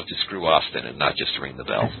out to screw Austin and not just to ring the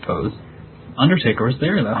bell. I suppose. Undertaker was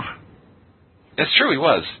there, though. That's true, he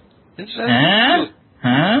was.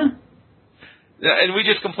 Huh? And we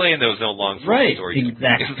just complained there was no long story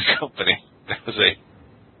exactly. in the company. That was a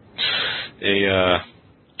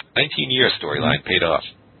 19-year storyline paid off.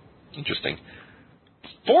 Interesting.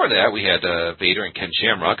 Before that, we had Vader and Ken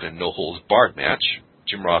Shamrock in a no-holds-barred match.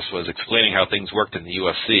 Jim Ross was explaining how things worked in the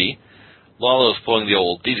UFC. Lawler was pulling the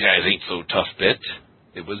old "these guys ain't so tough" bit.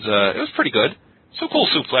 It was pretty good. Some cool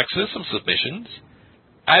suplexes, some submissions.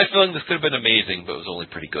 I had a feeling this could have been amazing, but it was only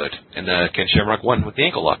pretty good. And Ken Shamrock won with the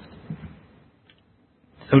ankle lock.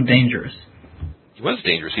 So dangerous. He was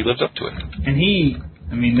dangerous. He lived up to it. And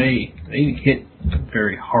they hit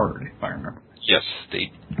very hard, if I remember. Yes,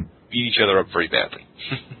 they beat each other up very badly.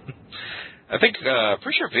 I think,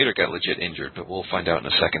 pretty sure Vader got legit injured, but we'll find out in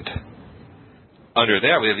a second. Under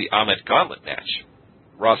that, we have the Ahmed Gauntlet match.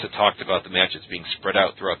 Ross had talked about the matches being spread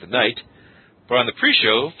out throughout the night, but on the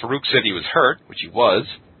pre-show, Farouk said he was hurt, which he was.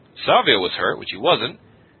 Savio was hurt, which he wasn't,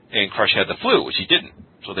 and Crush had the flu, which he didn't.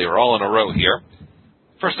 So they were all in a row here.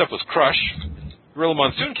 First up was Crush. Gorilla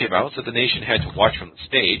Monsoon came out, said the nation had to watch from the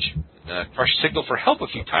stage. Crush signaled for help a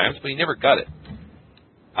few times, but he never got it.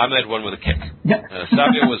 Ahmed won with a kick.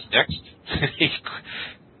 Savio was next. He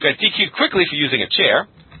got DQ'd quickly for using a chair.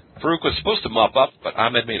 Farouk was supposed to mop up, but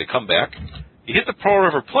Ahmed made a comeback. He hit the Pearl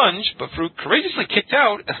River plunge, but Farouk courageously kicked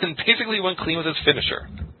out and then basically went clean with his finisher.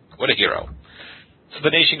 What a hero. So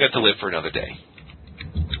the nation got to live for another day.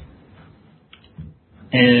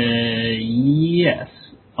 Yes.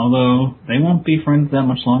 Although, they won't be friends that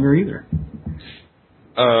much longer either.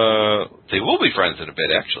 They will be friends in a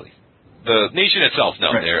bit, actually. The nation itself,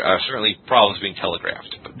 no. Right. There are certainly problems being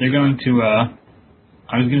telegraphed. But they're going to,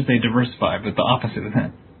 I was going to say diversify, but the opposite of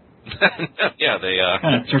that. Yeah, they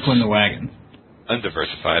kind of circling the wagons.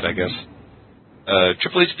 Undiversified, I guess.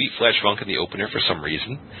 Triple H beat Flash Funk in the opener for some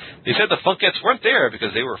reason. They said the Funkettes weren't there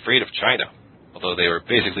because they were afraid of China, although they were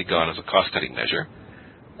basically gone as a cost-cutting measure.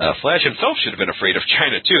 Flash himself should have been afraid of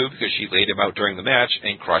China, too, because she laid him out during the match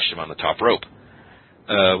and crushed him on the top rope.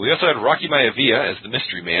 We also had Rocky Maivia as the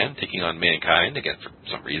mystery man, taking on Mankind, again for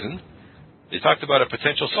some reason. They talked about a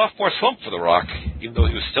potential sophomore slump for The Rock, even though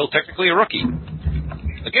he was still technically a rookie.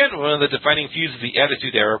 Again, one of the defining feuds of the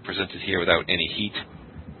Attitude Era presented here without any heat.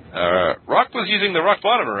 Rock was using the Rock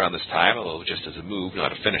Bottom around this time, although just as a move,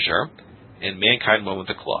 not a finisher, and Mankind won with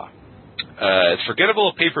the claw. As forgettable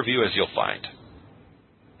a pay-per-view as you'll find.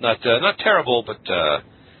 Not terrible, but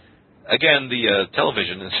again, the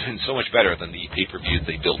television has been so much better than the pay-per-views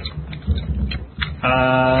they built.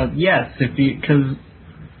 Yes, because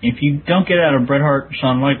if you don't get out of Bret Hart,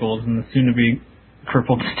 Shawn Michaels, and the soon-to-be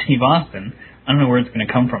crippled Steve Austin, I don't know where it's going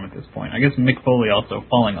to come from at this point. I guess Mick Foley also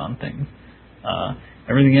falling on things.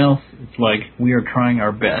 Everything else, it's like, we are trying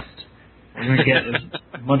our best. We're going to get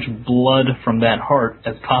as much blood from that heart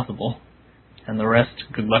as possible, and the rest,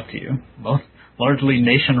 good luck to you. Most largely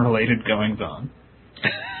nation-related goings-on.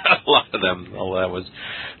 A lot of them. Well, that would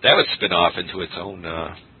spin off into its own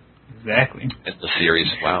exactly. The series.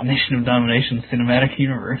 Wow. Nation of Domination cinematic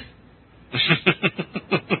universe.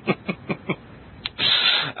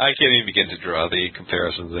 I can't even begin to draw the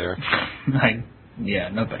comparisons there.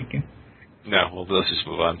 No thank you. No, well, let's just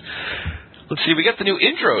move on. Let's see, we got the new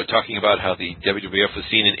intro talking about how the WWF was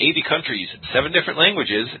seen in 80 countries, 7 different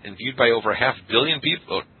languages, and viewed by over 500 million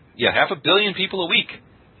people. 500 million people a week.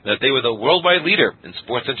 That they were the worldwide leader in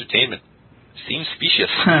sports entertainment. Seems specious.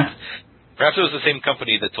 Perhaps it was the same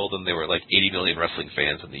company that told them there were like 80 million wrestling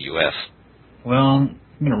fans in the U.S. Well, I'm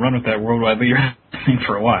going to run with that worldwide leader thing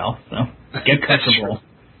for a while, so get comfortable.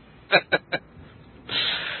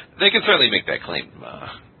 They can certainly make that claim.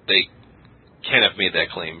 They can have made that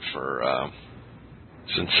claim for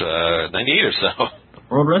since 98 or so.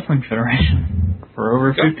 World Wrestling Federation. For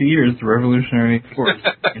over 50 years, the revolutionary force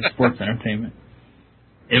in sports entertainment.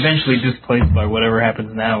 Eventually displaced by whatever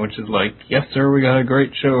happens now, which is like, yes, sir, we got a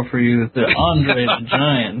great show for you. The Andre the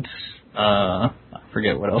Giant. I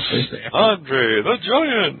forget what else they say. Andre the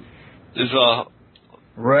Giant is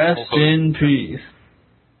rest in peace.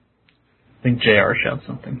 I think JR shouts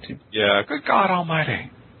something too. Yeah, good God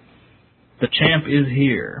Almighty. The champ is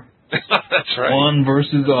here. That's right. One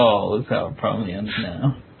versus all is how it probably ends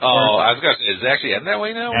now. Oh, I was going to say, does it actually end that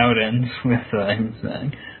way now? Now it ends with him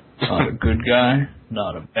saying, not a good guy,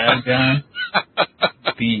 not a bad guy,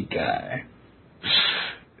 the guy.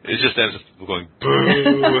 It just ends with people going,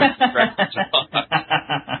 boo!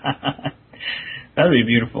 That'd be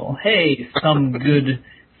beautiful. Hey, some good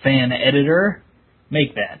fan editor,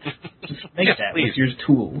 make that. Just make that please. With your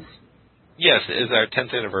tools. Yes, it is our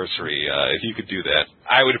 10th anniversary. If you could do that,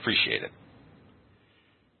 I would appreciate it.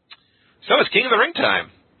 So it's King of the Ring time.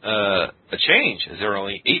 A change, as there are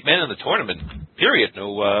only 8 men in the tournament, period.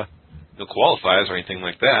 No qualifiers or anything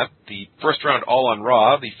like that. The first round all on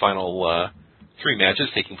Raw, the final 3 matches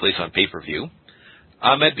taking place on pay-per-view.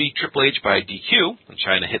 Ahmed beat Triple H by DQ, and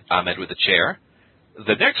China hit Ahmed with a chair.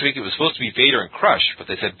 The next week it was supposed to be Vader and Crush, but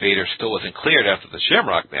they said Vader still wasn't cleared after the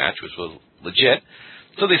Shamrock match, which was legit.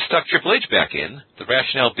 So they stuck Triple H back in, the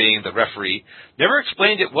rationale being the referee never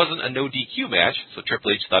explained it wasn't a no DQ match, so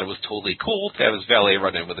Triple H thought it was totally cool to have his valet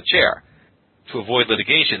run in with a chair. To avoid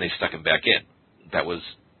litigation, they stuck him back in. That was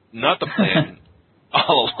not the plan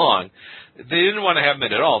all along. They didn't want to have him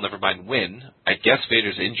in at all, never mind win. I guess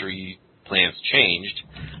Vader's injury plans changed.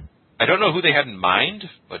 I don't know who they had in mind,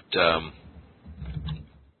 but so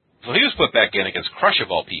he was put back in against Crush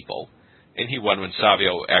of all people, and he won when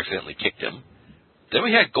Savio accidentally kicked him. Then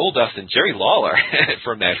we had Goldust and Jerry Lawler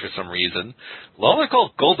for a match for some reason. Lawler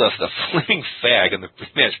called Goldust a flaming fag in the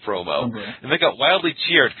pre-match promo, and they got wildly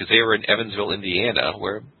cheered because they were in Evansville, Indiana,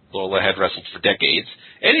 where Lawler had wrestled for decades,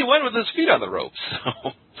 and he won with his feet on the ropes.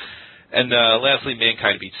 And lastly,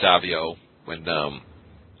 Mankind beat Savio when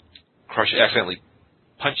Crush accidentally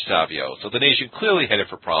punched Savio, so the nation clearly headed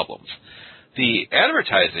for problems. The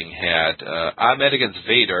advertising had Ahmed against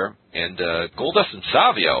Vader and Goldust and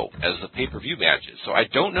Savio as the pay-per-view matches. So I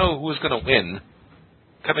don't know who was going to win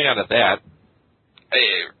coming out of that.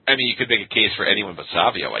 I mean, you could make a case for anyone but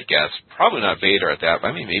Savio, I guess. Probably not Vader at that.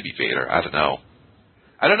 I mean, maybe Vader. I don't know.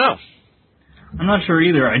 I'm not sure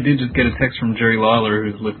either. I did just get a text from Jerry Lawler,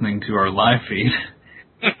 who's listening to our live feed.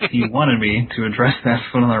 He wanted me to address that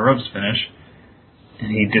foot on the ropes finish.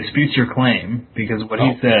 And he disputes your claim, because what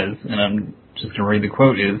he says, and I'm just going to read the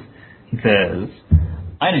quote, is, he says,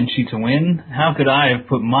 I didn't cheat to win. How could I have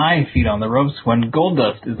put my feet on the ropes when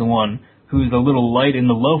Goldust is the one who's a little light in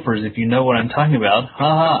the loafers, if you know what I'm talking about? Ha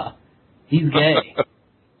ha. He's gay.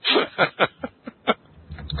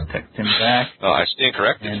 Text him back. Oh, I stand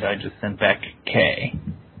corrected. And I just sent back K.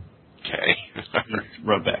 K. He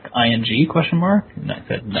wrote back, ING, question mark? And I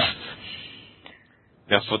said no.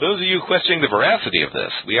 Now, for those of you questioning the veracity of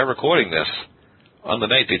this, we are recording this on the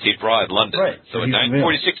night they tape Raw in London. Right. So at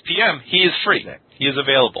 9:46 p.m., he is free. He is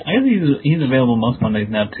available. I guess he's available most Mondays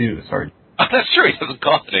now, too. Sorry. Oh, that's true. He doesn't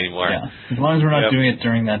call it anymore. Yeah. As long as we're not doing it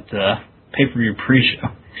during that pay-per-view pre-show,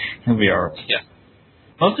 he'll be all right. Yeah.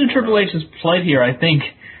 Most of Triple H's plight here, I think,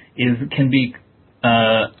 can be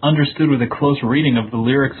understood with a close reading of the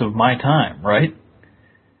lyrics of My Time, right?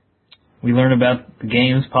 We learn about the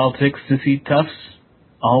games, politics, sissy toughs,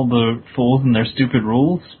 all the fools and their stupid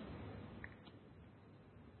rules.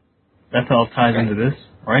 That's how it ties into this,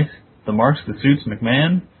 right? The Marks, the Suits,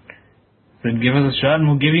 McMahon said, give us a shot and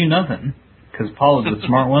we'll give you nothing. Because Paul is the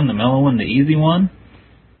smart one, the mellow one, the easy one.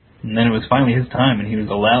 And then it was finally his time, and he was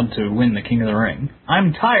allowed to win the King of the Ring.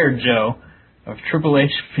 I'm tired, Joe, of Triple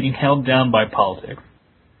H being held down by politics.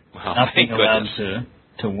 Well, not being allowed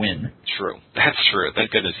to win. True. That's true.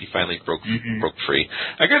 Thank goodness he finally broke free.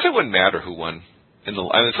 I guess it wouldn't matter who won. It's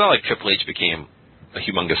not like Triple H became a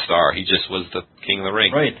humongous star. He just was the King of the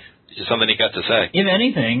Ring. Right. It's just something he got to say. If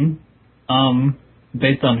anything,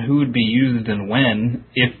 based on who would be used and when,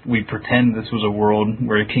 if we pretend this was a world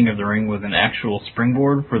where King of the Ring was an actual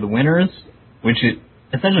springboard for the winners, which it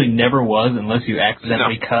essentially never was unless you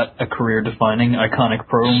accidentally cut a career-defining iconic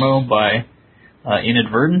promo by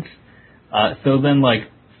inadvertence. So then, like,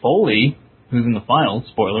 Foley, who's in the finals,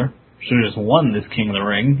 spoiler, should have just won this King of the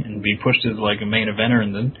Ring and be pushed as, like, a main eventer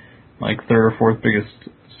and the, like, third or fourth biggest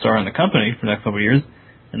star in the company for the next couple of years.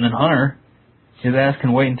 And then Hunter, his ass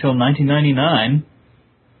can wait until 1999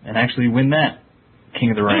 and actually win that King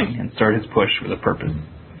of the Ring and start his push with a purpose.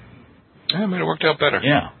 Yeah, it might have worked out better.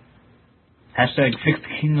 Yeah. Hashtag fix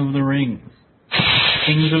King of the Rings.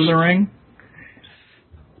 Kings of the Ring?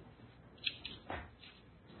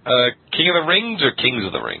 King of the Rings or Kings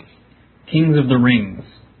of the Ring? Kings of the Rings.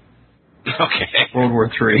 Okay. World War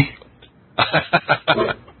III.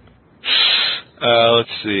 Let's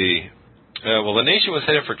see. Well, the nation was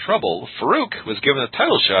headed for trouble. Farouk was given the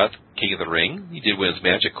title shot, King of the Ring. He did win his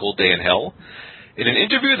match at Cold Day in Hell. In an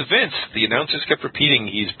interview with Vince, the announcers kept repeating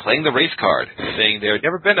he's playing the race card, saying there had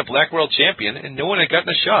never been a Black World Champion and no one had gotten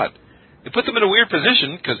a shot. It put them in a weird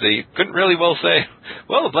position because they couldn't really well say,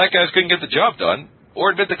 well, the black guys couldn't get the job done, or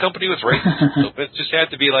admit the company was racist. So Vince just had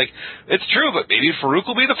to be like, it's true, but maybe Farouk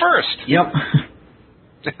will be the first. Yep.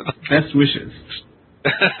 Best wishes.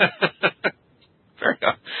 Fair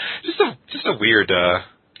enough. Just a weird, I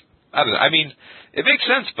don't know. I mean, it makes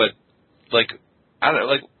sense, but, like, I don't know,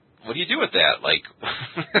 like, what do you do with that? Like,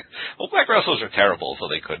 well, black wrestlers are terrible, so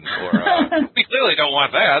they couldn't. Or we clearly don't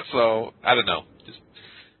want that, so I don't know. Just,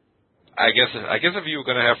 I guess if you were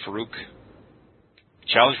going to have Farouk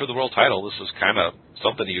challenge for the world title, this was kind of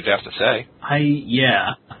something you'd have to say.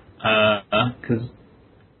 Because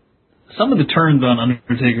some of the turns on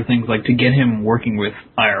Undertaker things, like to get him working with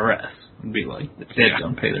IRS, would be like the dead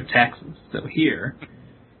don't pay their taxes. So here.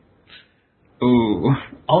 Ooh,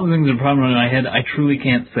 all the things that are problem in my head, I truly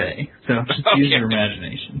can't say. So just use your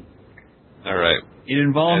imagination. All right. It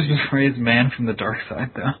involves the phrase "man from the dark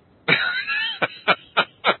side," though.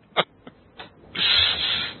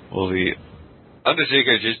 Well, the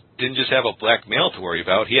Undertaker didn't just have a black male to worry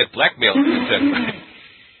about; he had blackmail to contend with.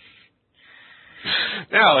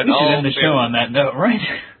 Now, we should end the show on that note, right?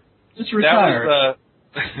 Just retire.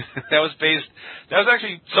 That was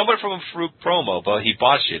actually somewhat from a Farouk promo, but he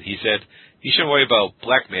botched it. He said he shouldn't worry about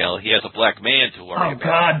blackmail. He has a black man to worry about. Oh,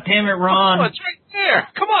 God damn it, Ron. Oh, it's right there.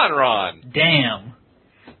 Come on, Ron. Damn.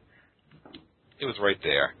 It was right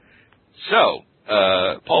there. So,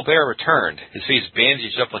 Paul Bearer returned. His face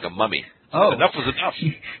bandaged up like a mummy. Oh. Enough was enough.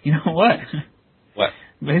 You know what? What?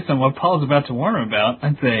 Based on what Paul's about to warn him about,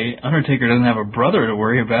 I'd say Undertaker doesn't have a brother to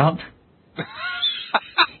worry about.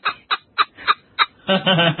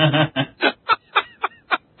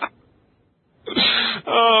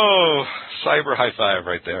 Oh, cyber high five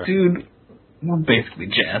right there. Dude, we're basically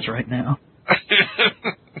jazz right now.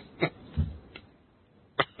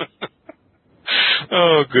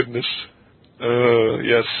 Oh, goodness.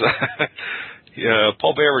 Yes. Yeah,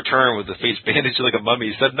 Paul Bearer returned with the face bandaged like a mummy.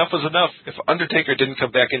 He said enough was enough. If Undertaker didn't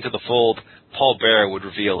come back into the fold, Paul Bearer would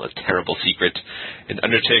reveal a terrible secret. And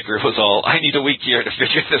Undertaker was all, I need a week here to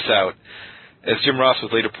figure this out. As Jim Ross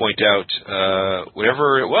would later point out,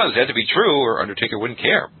 whatever it was had to be true or Undertaker wouldn't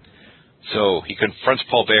care. So he confronts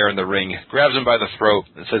Paul Bearer in the ring, grabs him by the throat,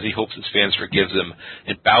 and says he hopes his fans forgives him,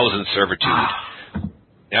 and bows in servitude.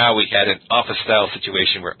 Now we had an office-style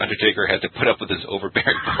situation where Undertaker had to put up with his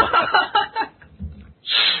overbearing boss.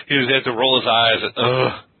 He had to roll his eyes and,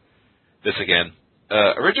 this again.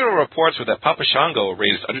 Original reports were that Papa Shango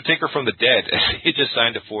raised Undertaker from the dead as he just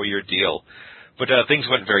signed a 4-year deal. But things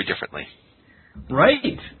went very differtly.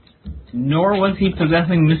 Right. Nor was he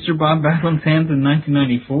possessing Mr. Bob Backlund's hands in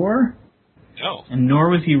 1994. No. And nor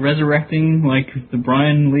was he resurrecting like the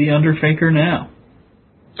Brian Lee Undertaker now.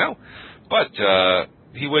 No. But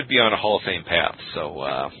he would be on a Hall of Fame path,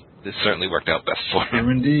 so this certainly worked out best for him.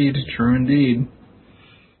 True indeed. True indeed.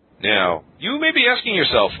 Now, you may be asking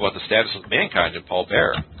yourself about the status of Mankind and Paul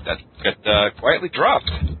Bearer. That got quietly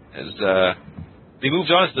dropped as they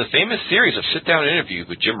moved on to the famous series of sit-down interviews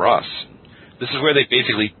with Jim Ross. This is where they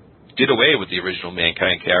basically did away with the original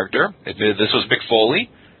Mankind character, admitted this was Mick Foley,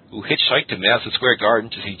 who hitchhiked to Madison Square Garden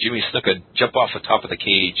to see Jimmy Snuka jump off the top of the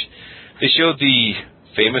cage. They showed the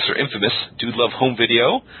famous or infamous Dude Love home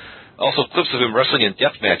video, also clips of him wrestling in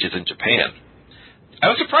death matches in Japan. I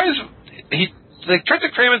was surprised they tried to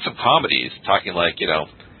cram in some comedies, talking like, do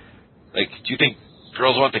you think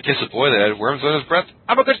girls want to kiss a boy that had worms on his breath?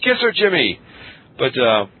 I'm a good kisser, Jimmy. But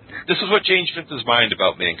this is what changed Vince's mind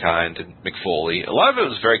about Mankind and Mick Foley. A lot of it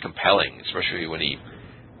was very compelling, especially when he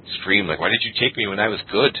screamed, why did you take me when I was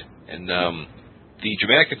good? And the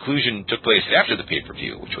dramatic conclusion took place after the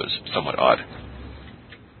pay-per-view, which was somewhat odd.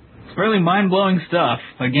 It's really mind-blowing stuff.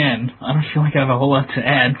 Again, I don't feel like I have a whole lot to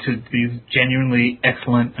add to these genuinely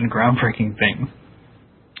excellent and groundbreaking things.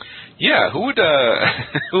 Yeah, who would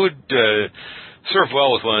serve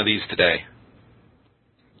well with one of these today?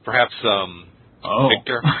 Perhaps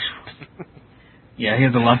Victor? Yeah, he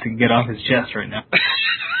has a lot to get off his chest right now.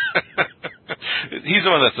 He's the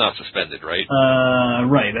one that's not suspended, right?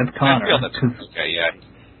 Right, that's Connor. Okay, yeah.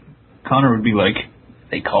 Connor would be like,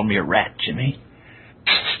 they called me a rat, Jimmy.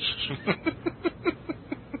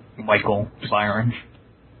 Michael Byron.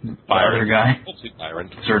 Byron guy. Hopefully Byron.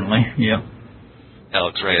 Certainly, yep.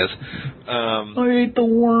 Alex Reyes. I ate the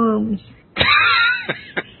worms.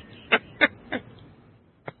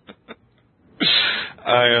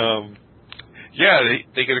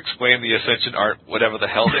 They could explain the Ascension art, whatever the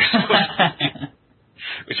hell they're supposed to be,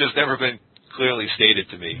 which has never been clearly stated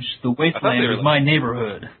to me. The wasteland is my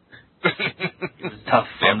neighborhood. It was tough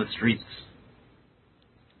on the streets.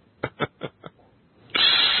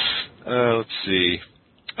 Let's see.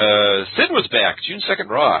 Sid was back, June 2nd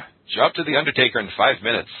Raw. Job to The Undertaker in 5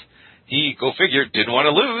 minutes. He, go figure, didn't want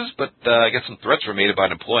to lose, but I guess some threats were made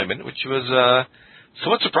about employment, which was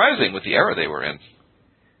somewhat surprising with the era they were in.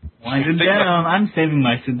 Well, I'm saving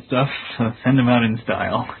my Sid stuff, so send him out in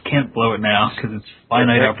style. Can't blow it now, because it's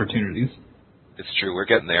finite opportunities. It's true, we're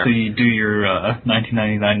getting there. So you do your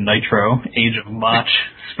 1999 Nitro Age of Mach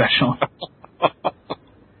special.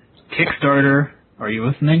 Kickstarter, are you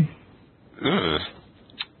listening?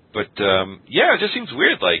 But, it just seems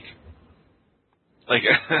weird, like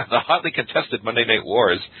the hotly contested Monday Night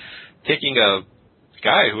Wars, taking a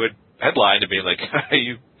guy who had headlined and being like,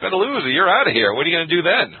 you better lose or you're out of here. What are you going to do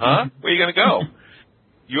then, huh? Where are you going to go?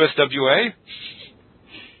 USWA?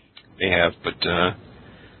 They have, but,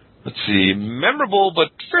 let's see, memorable but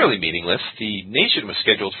fairly meaningless. The Nation was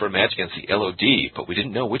scheduled for a match against the LOD, but we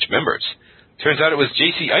didn't know which members. Turns out it was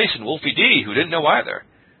JC Ice and Wolfie D, who didn't know either.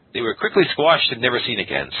 They were quickly squashed and never seen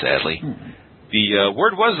again, sadly. The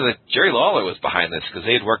word was that Jerry Lawler was behind this because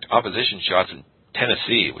they had worked opposition shots in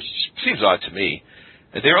Tennessee, which seems odd to me.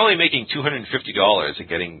 They were only making $250 and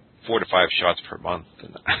getting 4 to 5 shots per month.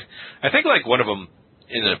 And I think one of them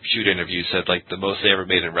in a shoot interview said the most they ever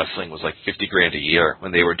made in wrestling was $50,000 a year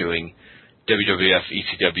when they were doing WWF,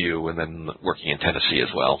 ECW, and then working in Tennessee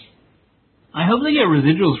as well. I hope they get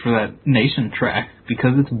residuals for that Nation track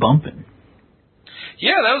because it's bumping.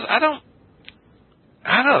 Yeah, I don't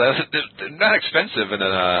know. They're not expensive, and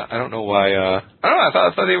I don't know why. I don't know.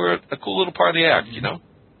 I thought they were a cool little part of the act,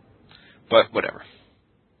 But whatever.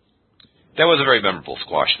 That was a very memorable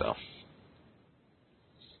squash, though.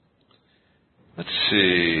 Let's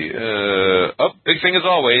see. Big thing as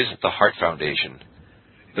always, the Hart Foundation.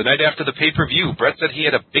 The night after the pay-per-view, Bret said he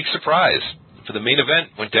had a big surprise. For the main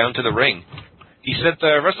event, went down to the ring. He sent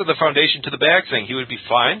the rest of the foundation to the bag, saying he would be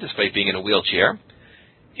fine despite being in a wheelchair.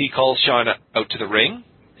 He calls Shawn out to the ring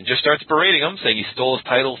and just starts berating him, saying he stole his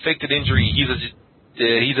title, faked an injury, he's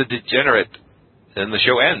a degenerate. Then the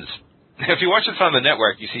show ends. If you watch this on the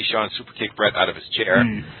network, you see Shawn superkick Bret out of his chair.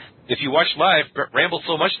 If you watch live, Bret rambled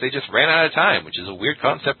so much they just ran out of time, which is a weird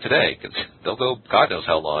concept today, because they'll go God knows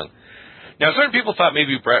how long. Now, certain people thought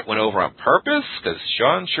maybe Bret went over on purpose, because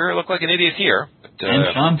Shawn sure looked like an idiot here. But,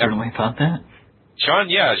 and Shawn certainly thought that. Shawn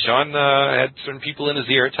had certain people in his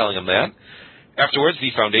ear telling him that. Afterwards,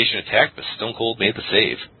 the Foundation attacked, but Stone Cold made the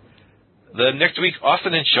save. The next week,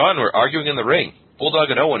 Austin and Shawn were arguing in the ring. Bulldog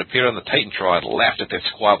and Owen appeared on the Titantron and laughed at their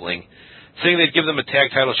squabbling, saying they'd give them a tag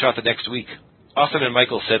title shot the next week. Austin and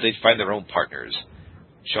Michael said they'd find their own partners.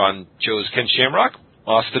 Shawn chose Ken Shamrock.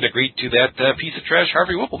 Austin agreed to that piece of trash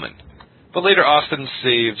Harvey Whippleman. But later,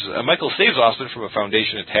 Michael saves Austin from a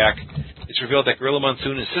Foundation attack. It's revealed that Gorilla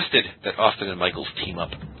Monsoon insisted that Austin and Michaels team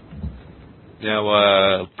up.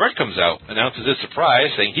 Now, Bret comes out, announces his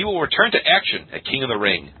surprise, saying he will return to action at King of the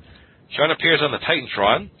Ring. Shawn appears on the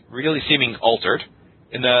Titantron, really seeming altered,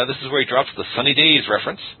 and this is where he drops the Sunny Days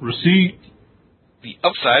reference. Receipt. The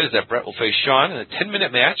upside is that Brett will face Shawn in a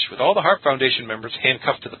 10-minute match with all the Hart Foundation members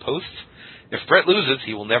handcuffed to the posts. If Brett loses,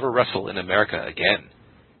 he will never wrestle in America again.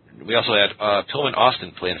 We also had Pillman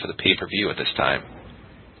Austin planned for the pay-per-view at this time.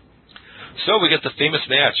 So we get the famous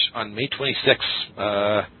match on May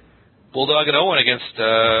 26th. Bulldog and Owen against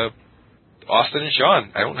Austin and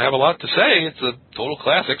Shawn. I don't have a lot to say. It's a total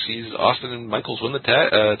classic. Austin and Michaels win the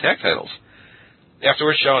tag titles.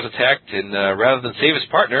 Afterwards, Shawn was attacked, and rather than save his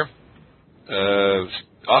partner,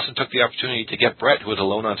 Austin took the opportunity to get Brett, who was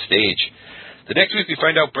alone on stage. The next week, we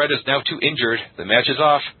find out Brett is now too injured. The match is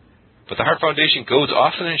off, but the Hart Foundation goads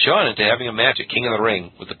Austin and Shawn into having a match at King of the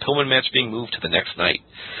Ring, with the Pillman match being moved to the next night.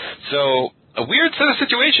 So, a weird set of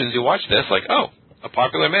situations. You watch this, like, oh, a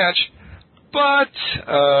popular match, but,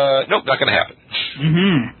 nope, not going to happen.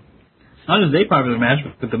 Mm-hmm. Not just a popular match,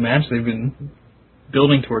 but the match they've been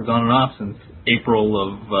building towards on and off since April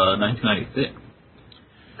of 1996.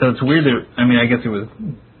 So it's weird that, I guess it was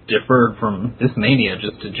deferred from this Mania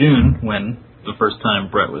just to June when the first time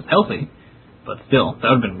Brett was healthy. But still, that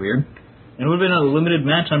would have been weird. It would have been a limited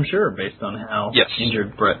match, I'm sure, based on how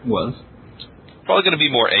injured Brett was. Probably going to be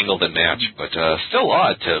more angle than match, but still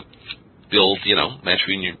odd to build, match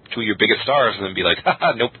between two of your biggest stars and then be like,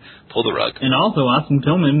 haha, nope, pull the rug. And also, Austin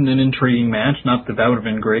Pillman, an intriguing match. Not that would have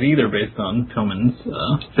been great either based on Pillman's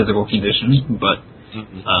physical condition, but,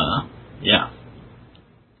 yeah.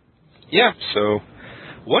 Yeah, so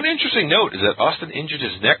one interesting note is that Austin injured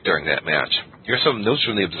his neck during that match. Here's some notes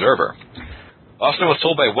from the Observer. Austin was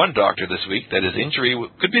told by one doctor this week that his injury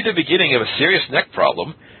could be the beginning of a serious neck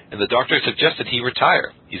problem, and the doctor suggested he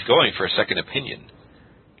retire. He's going for a second opinion.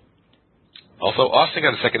 Also, Austin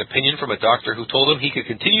got a second opinion from a doctor who told him he could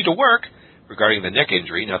continue to work regarding the neck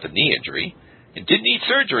injury, not the knee injury, and didn't need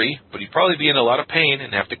surgery, but he'd probably be in a lot of pain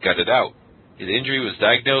and have to gut it out. His injury was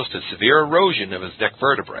diagnosed as severe erosion of his neck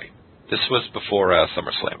vertebrae. This was before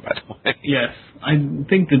SummerSlam, by the way. Yes. I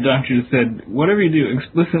think the doctor said, whatever you do,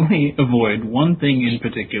 explicitly avoid one thing in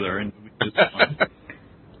particular, and just fine.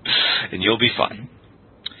 And you'll be fine.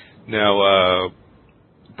 Now,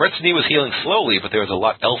 Brett's knee was healing slowly, but there was a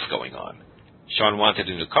lot else going on. Shawn wanted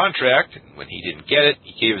a new contract, and when he didn't get it,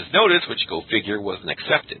 he gave his notice, which, go figure, wasn't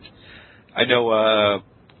accepted. I know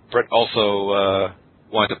Brett also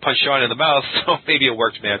wanted to punch Shawn in the mouth, so maybe a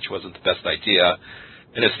worked match wasn't the best idea.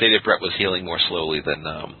 And as stated, Brett was healing more slowly than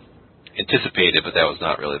anticipated, but that was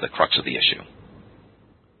not really the crux of the issue.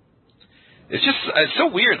 It's so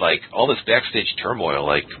weird, like, all this backstage turmoil,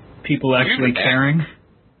 like... People actually caring?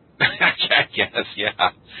 I guess,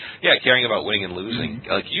 yeah. Yeah, caring about winning and losing.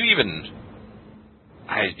 Like,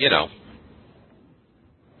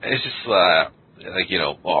 it's just,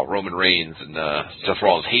 Roman Reigns and Seth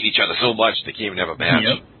Rollins hate each other so much they can't even have a match.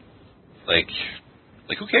 Yep.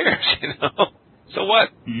 Like, who cares, So what?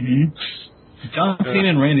 Mm-hmm. John Cena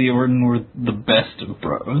and Randy Orton were the best of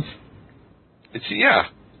bros. Yeah.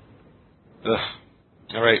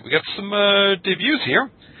 All right, we got some debuts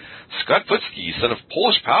here. Scott Putski, son of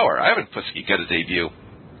Polish Power. Ivan Putski got a debut.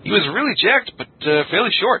 He was really jacked, but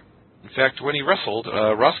fairly short. In fact, when he wrestled,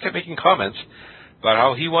 Ross kept making comments about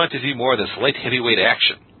how he wanted to see more of this light heavyweight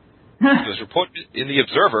action. It was reported in the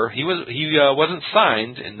Observer he wasn't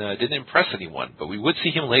signed and didn't impress anyone, but we would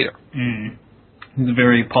see him later. Mm. He's a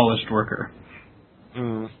very polished worker.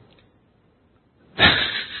 Mm.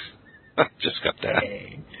 Just got that.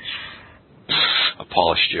 A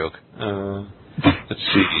polished joke. Let's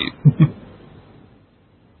see.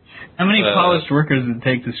 How many polished workers does it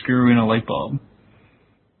take to screw in a light bulb?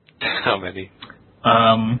 How many?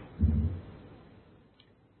 An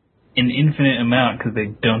infinite amount, because they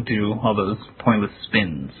don't do all those pointless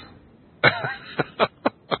spins.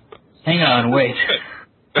 Hang on, wait.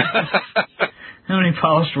 How many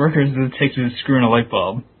polished workers does it take to screw in a light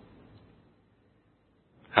bulb?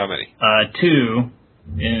 How many? 2,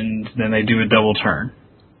 and then they do a double turn.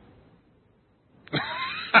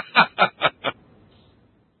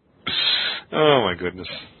 Oh, my goodness.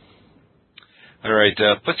 All right,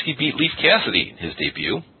 Putski beat Leif Cassidy in his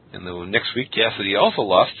debut, and the next week Cassidy also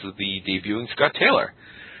lost to the debuting Scott Taylor.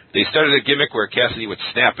 They started a gimmick where Cassidy would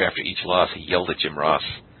snap after each loss. He yelled at Jim Ross.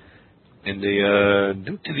 And the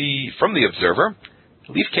note from the Observer,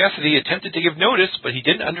 Leif Cassidy attempted to give notice, but he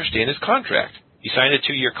didn't understand his contract. He signed a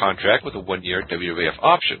 2-year contract with a 1-year WWF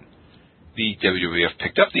option. The WWF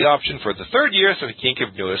picked up the option for the 3rd year, so he can't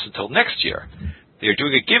give notice until next year. They are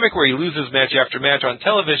doing a gimmick where he loses match after match on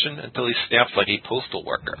television until he snaps like a postal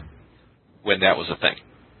worker, when that was a thing.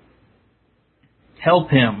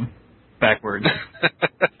 Help him. Backwards.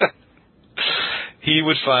 He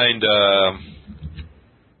would find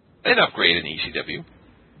an upgrade in ECW,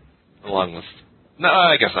 along with... No,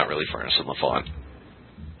 I guess not really Furnace and LaFawn.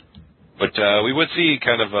 But we would see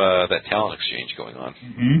kind of that talent exchange going on.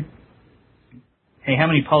 Mm-hmm. Hey, how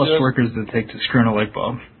many polished workers does it take to screw in a light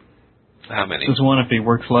bulb? How many? Just one if he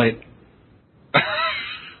works light.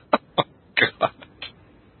 Oh, God.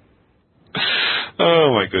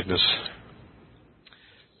 Oh, my goodness.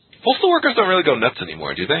 Postal workers don't really go nuts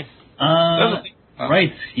anymore, do they?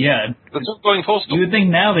 Right, yeah. That's going postal. You would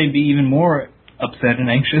think now they'd be even more upset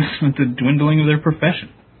and anxious with the dwindling of their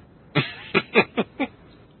profession.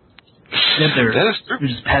 That they're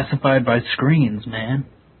just pacified by screens, man.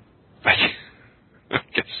 I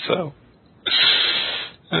guess so.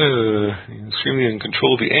 Extremely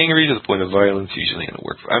uncontrollably angry to the point of violence, usually in a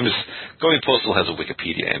work. I'm just going postal has a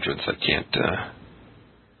Wikipedia entrance. I can't.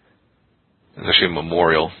 There's actually a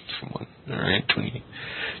memorial from one. All right, between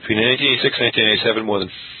 1986 and 1997, more than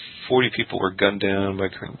 40 people were gunned down by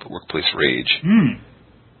workplace rage.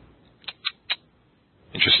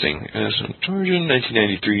 Interesting. As in Georgia,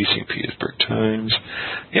 1993, St. Petersburg Times.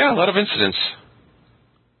 Yeah, a lot of incidents.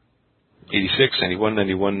 86, 91,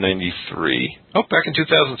 91, 93. Oh, back in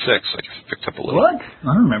 2006. I guess it picked up a little. What? I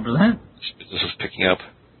don't remember that. Business is picking up.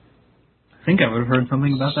 I think I would have heard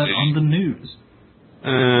something about that on the news.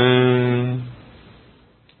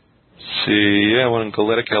 Yeah, one in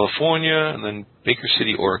Goleta, California, and then Baker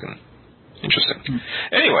City, Oregon. Interesting.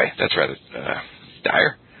 Anyway, that's rather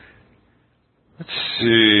dire. Let's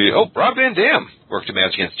see. Oh, Rob Van Dam worked a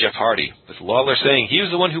match against Jeff Hardy, with Lawler saying he was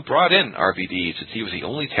the one who brought in RVD since he was the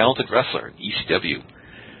only talented wrestler in ECW.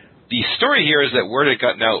 The story here is that word had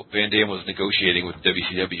gotten out Van Dam was negotiating with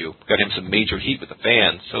WCW, got him some major heat with the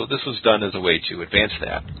fans, so this was done as a way to advance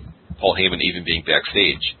that. Paul Heyman even being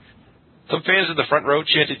backstage. Some fans in the front row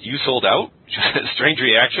chanted, "You sold out?" Strange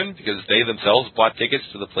reaction, because they themselves bought tickets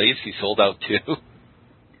to the place he sold out to.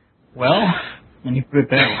 Well, when you put it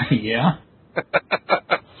that way, yeah.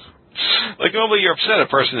 Like, normally you're upset a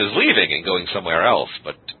person is leaving and going somewhere else,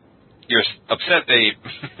 but you're upset they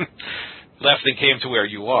left and came to where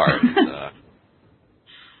you are.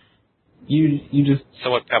 You just...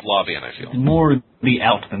 somewhat Pavlovian, I feel. More the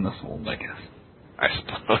out than the sold, I guess. I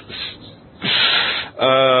suppose.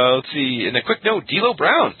 Let's see. In a quick note, D'Lo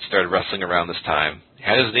Brown started wrestling around this time. He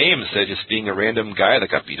had his name instead of just being a random guy that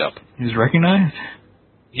got beat up. He was recognized?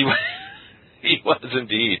 He was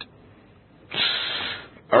indeed.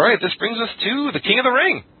 All right, this brings us to the King of the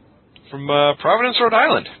Ring from Providence, Rhode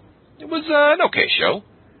Island. It was an okay show.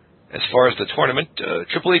 As far as the tournament,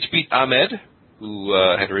 Triple H beat Ahmed, who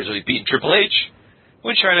had originally beaten Triple H,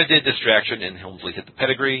 when China did Distraction and Helmsley hit the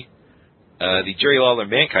pedigree. The Jerry Lawler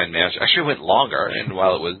Mankind match actually went longer, and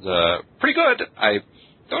while it was pretty good, I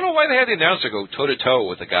don't know why they had the announcer go toe-to-toe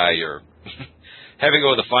with a guy you're having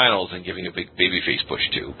go to the finals and giving a big babyface push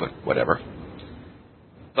to, but whatever.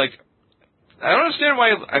 Like, I don't understand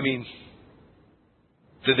why, I mean,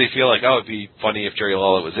 did they feel like, oh, it'd be funny if Jerry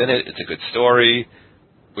Lawler was in it, it's a good story,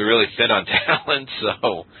 we're really thin on talent,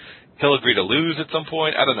 so he'll agree to lose at some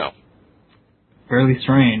point, I don't know. Fairly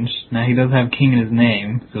strange. Now, he does have King in his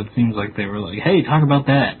name, so it seems like they were like, hey, talk about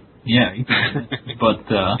that. Yeah, you can. But,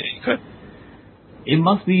 yeah, you could. It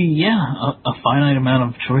must be, a finite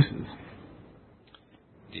amount of choices.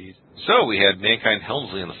 Indeed. So, we had Mankind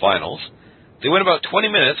Helmsley in the finals. They went about 20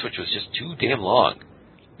 minutes, which was just too damn long.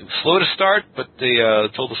 It was slow to start, but they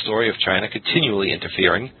told the story of China continually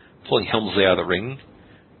interfering, pulling Helmsley out of the ring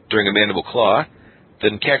during a mandible claw.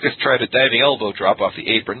 Then Cactus tried a diving elbow drop off the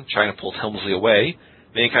apron. China pulled Helmsley away.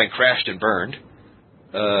 Mankind crashed and burned.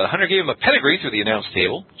 Hunter gave him a pedigree through the announce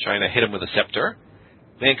table. China hit him with a scepter.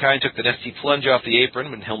 Mankind took the nasty plunge off the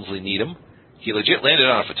apron when Helmsley kneed him. He legit landed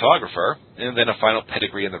on a photographer, and then a final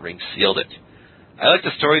pedigree in the ring sealed it. I like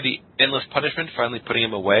the story, the endless punishment finally putting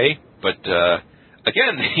him away, but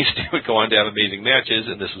again, these two would go on to have amazing matches,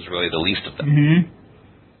 and this was really the least of them. Mm-hmm.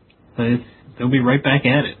 But they'll be right back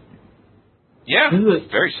at it. Yeah,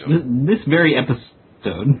 very soon. This very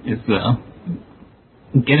episode is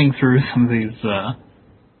getting through some of these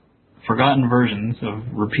forgotten versions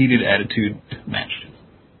of repeated attitude matches.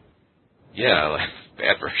 Yeah, like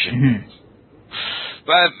bad version. Mm-hmm.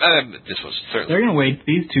 But this was certainly... They're going to wait,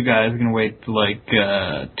 these two guys are going to wait like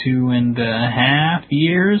 2.5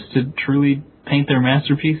 years to truly paint their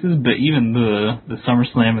masterpieces, but even the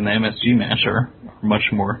SummerSlam and the MSG match are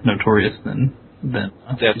much more notorious than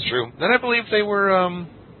That's true. And I believe they were,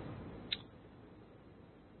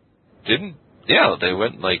 they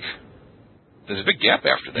went like, there's a big gap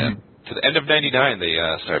after that. Mm-hmm. To the end of 99, they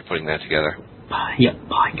started putting that together.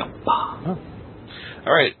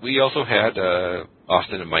 All right, we also had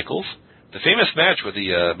Austin and Michaels. The famous match where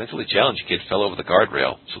the mentally challenged kid fell over the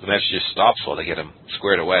guardrail, so the match just stops while they get him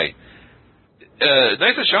squared away.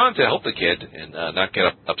 nice of Shawn to help the kid and not get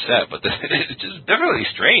upset, but it's just definitely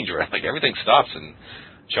strange where like everything stops and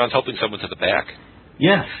Shawn's helping someone to the back.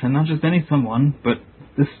 Yes, and not just any someone, but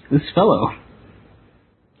this fellow.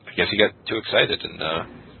 I guess he got too excited, and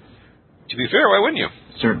to be fair, why wouldn't you?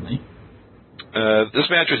 Certainly. This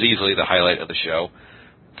match was easily the highlight of the show.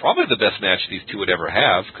 Probably the best match these two would ever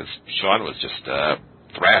have, because Shawn was just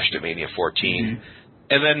thrashed at Mania 14. Mm-hmm.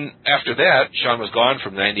 And then after that, Shawn was gone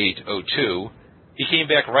from 98 to 02. He came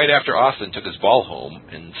back right after Austin took his ball home,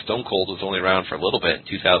 and Stone Cold was only around for a little bit in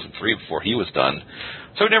 2003 before he was done.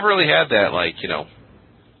 So we never really had that,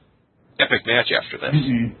 epic match after this.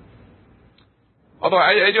 Mm-hmm. Although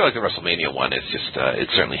I do like the WrestleMania one. It's just,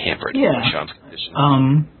 it's certainly hampered by Shawn's condition.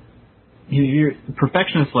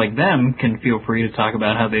 Perfectionists like them can feel free to talk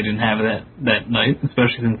about how they didn't have that night,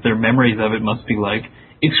 especially since their memories of it must be like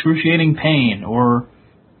excruciating pain or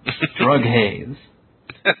drug haze.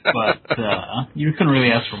 But you couldn't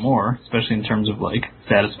really ask for more, especially in terms of like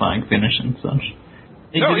satisfying finish and such.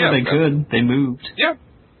 They did what they could. They moved. Yeah,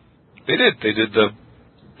 they did.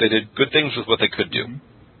 They did good things with what they could do.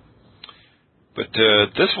 But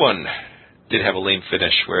this one did have a lame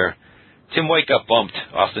finish where Tim White got bumped.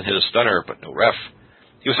 Austin hit a stunner, but no ref.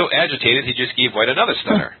 He was so agitated, he just gave White another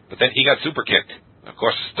stunner. But then he got super kicked. Of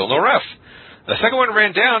course, still no ref. The second one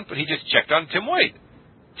ran down, but he just checked on Tim White.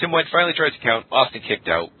 Tim White finally tried to count. Austin kicked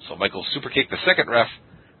out, so Michael super kicked the second ref.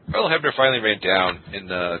 Earl Hebner finally ran down and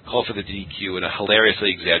called for the DQ in a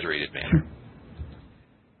hilariously exaggerated manner.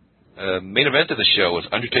 Main event of the show was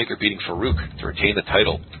Undertaker beating Farouk to retain the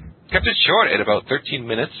title. Kept it short at about 13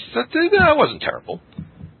 minutes. That wasn't terrible.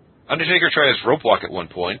 Undertaker tried his rope walk at one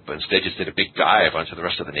point, but instead just did a big dive onto the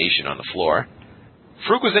rest of the nation on the floor.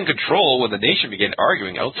 Farouk was in control when the nation began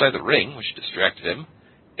arguing outside the ring, which distracted him,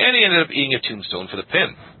 and he ended up eating a tombstone for the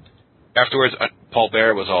pin. Afterwards, Paul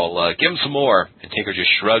Bearer was all, give him some more, and Taker just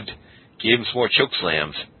shrugged, gave him some more choke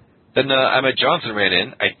slams. Then Ahmed Johnson ran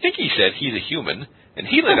in. I think he said he's a human, and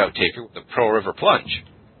he laid out Taker with the Pearl River Plunge.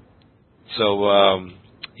 So,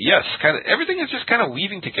 yes, everything is just kind of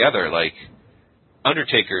weaving together, like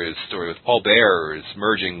Undertaker's story with Paul Bearer is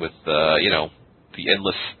merging with, the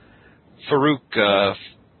endless Farouk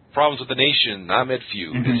problems with the nation, Ahmed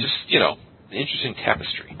feud. Mm-hmm. It's just, an interesting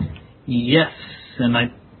tapestry. Yes, and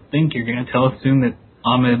I think you're going to tell us soon that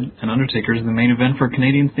Ahmed and Undertaker is the main event for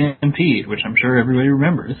Canadian Stampede, which I'm sure everybody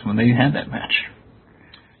remembers when they had that match.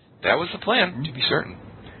 That was the plan, to be certain.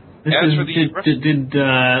 Did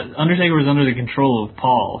Undertaker was under the control of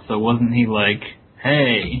Paul, so wasn't he like,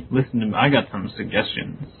 hey, listen to me, I got some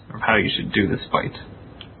suggestions of how you should do this fight?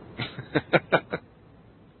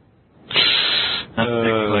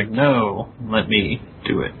 Undertaker was like, no, let me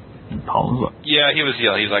do it. And Paul was like... Yeah, he was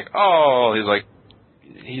yelling. He's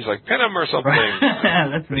like, pin him or something.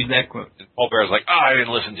 That's an exact quote. And Paul Bearer's like, he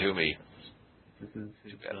didn't listen to me. This is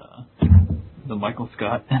the Michael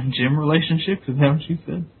Scott and Jim relationship, is that what you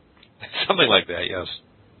said? Something like that, yes.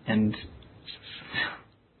 And,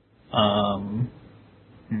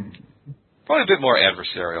 probably a bit more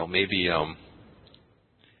adversarial. Maybe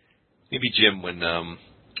Jim when,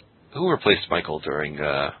 who replaced Michael during,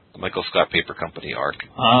 the Michael Scott Paper Company arc?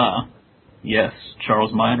 Yes,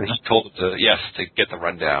 Charles Minor. He told him to get the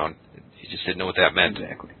rundown. He just didn't know what that meant.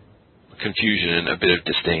 Exactly. Confusion and a bit of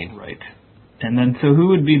disdain. Right. And then, so who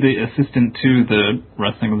would be the assistant to the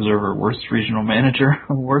Wrestling Observer Worst Regional Manager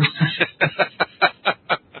Award?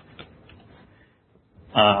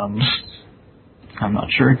 I'm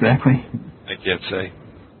not sure exactly. I can't say.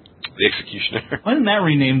 The Executioner. Why isn't that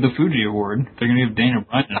renamed the Fuji Award? They're going to give Dana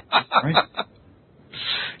Bryan, right?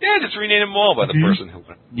 Yeah, just rename them all by the person who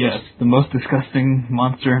won. Yes, the most disgusting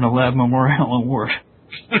monster in a lab memorial award.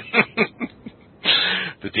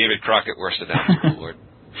 The David Crockett Worst Announcer Award.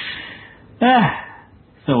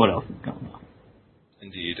 So what else is going on?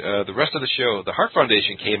 Indeed. The rest of the show, the Hart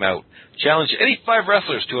Foundation came out, challenged any 5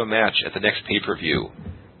 wrestlers to a match at the next pay-per-view.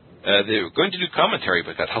 They were going to do commentary,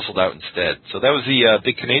 but got hustled out instead. So that was the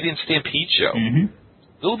big Canadian Stampede show. Mm-hmm.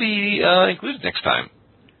 It'll be included next time.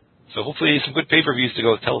 So hopefully some good pay-per-views to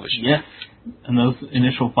go with television. Yes, and those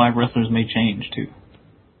initial 5 wrestlers may change, too.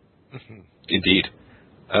 Indeed.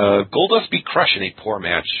 Goldust beat Crush in a poor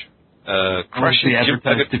match. Crush the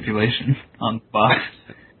advertised stipulation on the box.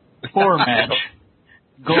 Poor match.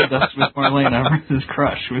 Goldust with Marlena versus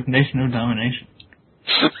Crush with Nation of Domination.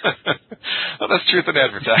 Well, that's truth in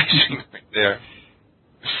advertising right there.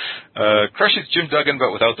 Crush is Jim Duggan,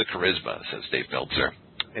 but without the charisma, says Dave Meltzer.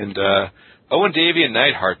 And Owen Davey and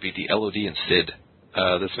Neidhart beat the LOD and Sid.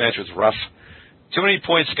 This match was rough. Too many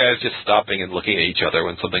points, guys just stopping and looking at each other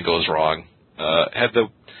when something goes wrong. Had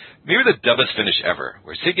maybe the dumbest finish ever,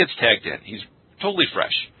 where Sid gets tagged in. He's totally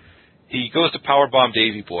fresh. He goes to powerbomb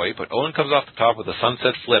Davey Boy, but Owen comes off the top with a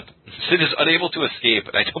sunset flip. Sid is unable to escape,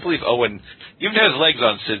 and I don't believe Owen even has legs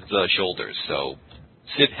on Sid's shoulders. So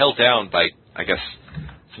Sid held down by, I guess,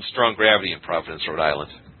 some strong gravity in Providence, Rhode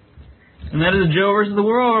Island. And that is Joe vs. the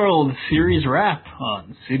World series wrap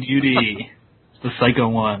on Sid Judy, the Psycho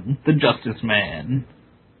One, the Justice Man.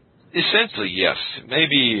 Essentially, yes.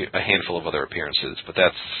 Maybe a handful of other appearances, but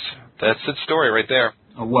that's Sid's story right there.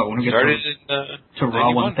 Oh, what? When we get started to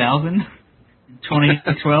Raw 1000?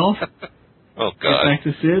 2012? Oh, God. Get back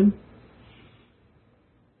to Sid?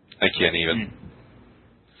 I can't even.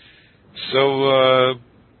 So,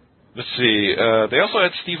 let's see. They also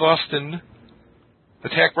had Steve Austin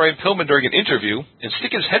attack Brian Pillman during an interview and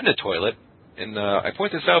stick his head in a toilet. And I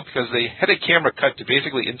point this out because they had a camera cut to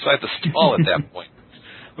basically inside the stall at that point,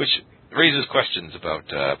 which raises questions about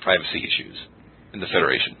privacy issues in the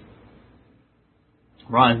Federation.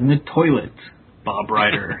 Raw in the toilet, Bob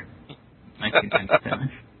Ryder,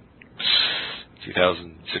 1997.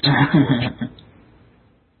 2006.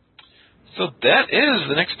 So that is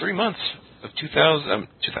the next 3 months of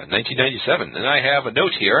 1997. And I have a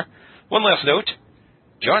note here. One last note.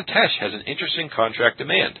 John Tesh has an interesting contract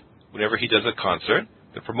demand. Whenever he does a concert,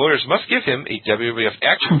 the promoters must give him a WWF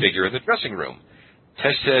action figure in the dressing room.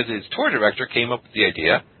 Tesh says his tour director came up with the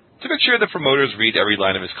idea to make sure the promoters read every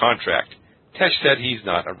line of his contract. Tesh said he's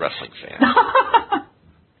not a wrestling fan.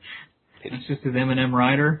 It's just his M&M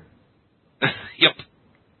Rider? Yep.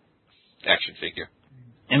 Action figure.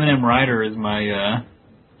 M&M Rider is my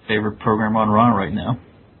favorite program on Raw right now.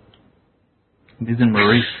 He's in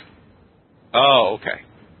Maurice. Oh, okay.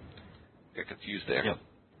 Got confused there. Yep.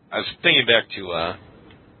 I was thinking back to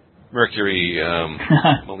Mercury,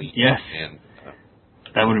 Molina, yes. and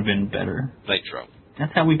that would have been better. Nitro.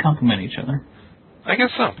 That's how we compliment each other. I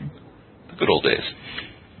guess so. The good old days.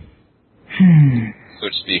 So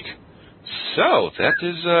to speak. So, that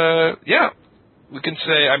is, yeah, we can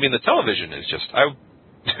say, I mean, the television is just, I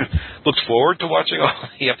looked forward to watching all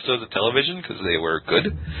the episodes of television because they were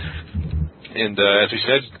good. And as we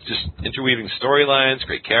said, just interweaving storylines,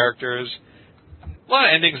 great characters. A lot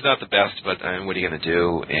of endings, not the best, but I mean, what are you going to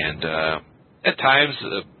do? And at times,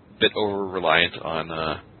 a bit over-reliant on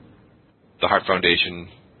the Hart Foundation,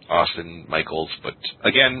 Austin, Michaels. But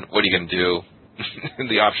again, what are you going to do?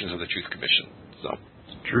 The options of the Truth Commission. So.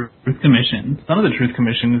 Truth Commission. Some of the Truth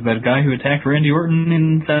Commission is that guy who attacked Randy Orton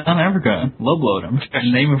in South Africa. Low-blowed him in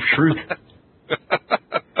the name of truth.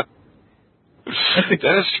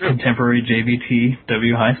 That is true. Contemporary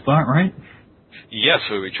JVTW high spot, right? Yes,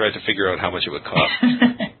 we tried to figure out how much it would cost.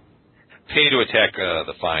 Pay to attack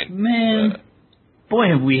the fine. Man, boy,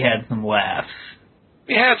 have we had some laughs.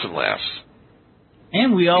 We had some laughs.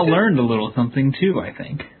 And we all learned a little something, too, I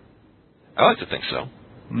think. I like to think so.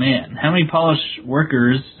 Man, how many polished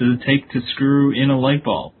workers does it take to screw in a light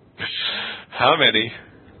bulb? How many?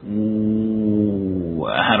 Ooh,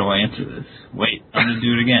 how do I answer this? Wait, I'm going to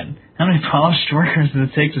do it again. How many polished workers does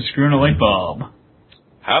it take to screw in a light bulb?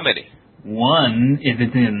 How many? One, if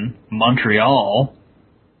it's in Montreal,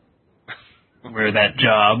 where that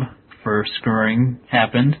job for screwing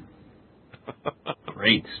happened.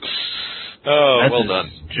 Great. Oh, that's well a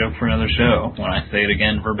done. Joke for another show when I say it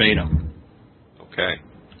again verbatim. Okay.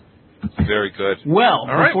 Very good. Well,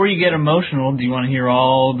 all before you get emotional, do you want to hear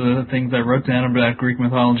all the things I wrote down about Greek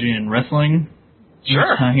mythology and wrestling? Sure. I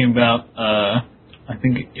was talking about, I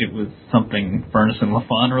think it was something Furnace and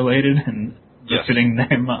LaFon related, and yes. fitting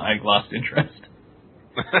them, I lost interest.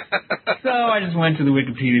 So I just went to the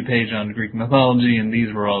Wikipedia page on Greek mythology, and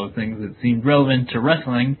these were all the things that seemed relevant to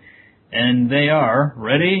wrestling, and they are,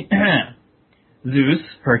 ready? Zeus,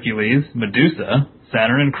 Hercules, Medusa,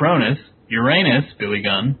 Saturn and Cronus, Uranus, Billy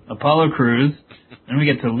Gunn, Apollo Crews, then we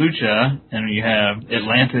get to Lucha, and you have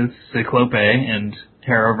Atlantis, Cyclope, and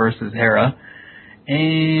Hera versus Hera,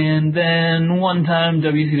 and then one-time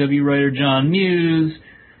WCW writer John Muse,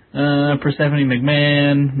 Persephone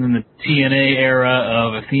McMahon, then the TNA era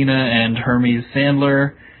of Athena and Hermes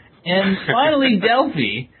Sandler, and finally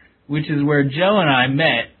Delphi, which is where Joe and I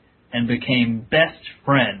met and became best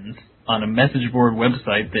friends on a message board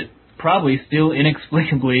website that probably still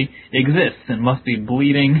inexplicably exists and must be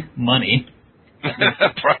bleeding money.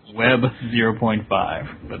 Web 0.5.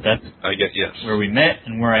 But that's I guess, yes. where we met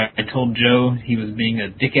and where I told Joe he was being a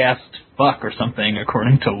dick-assed fuck or something,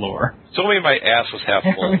 according to lore. Told me my ass was half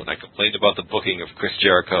full when I complained about the booking of Chris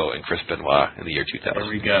Jericho and Chris Benoit in the year 2000. There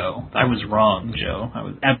we go. I was wrong, Joe. I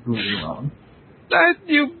was absolutely wrong.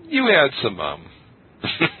 You had some,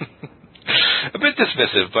 a bit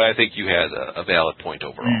dismissive, but I think you had a valid point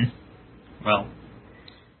overall. Well.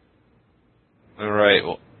 All right.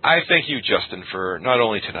 Well, I thank you, Justin, for not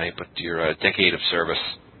only tonight, but your decade of service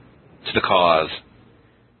to the cause.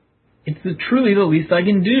 It's truly the least I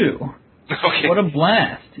can do. Okay. What a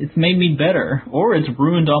blast. It's made me better. Or it's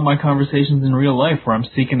ruined all my conversations in real life where I'm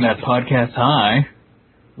seeking that podcast high,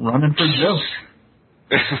 running for jokes.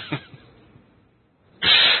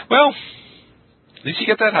 Well, at least you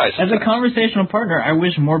get that high sometimes. As a conversational partner, I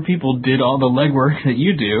wish more people did all the legwork that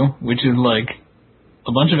you do, which is like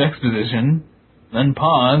a bunch of exposition, then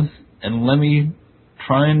pause, and let me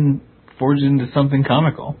try and forge into something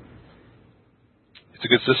comical. It's a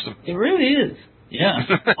good system. It really is. Yeah.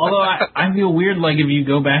 Although I feel weird, like, if you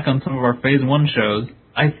go back on some of our Phase 1 shows,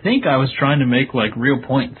 I think I was trying to make, like, real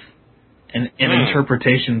points and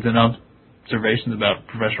interpretations and observations about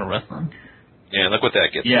professional wrestling. Yeah, look what that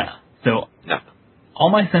gets. Yeah. So no. All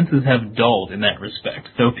my senses have dulled in that respect.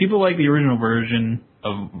 So if people like the original version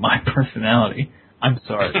of my personality, I'm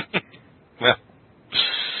sorry. Well,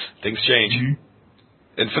 things change.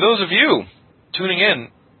 Mm-hmm. And for those of you tuning in,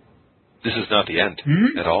 this is not the end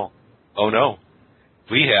at all. Oh, no.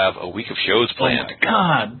 We have a week of shows planned. Oh,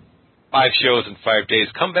 my God. 5 shows in 5 days.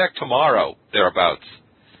 Come back tomorrow, thereabouts,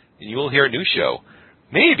 and you will hear a new show.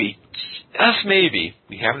 Maybe, just maybe,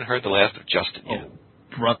 we haven't heard the last of Justin yet.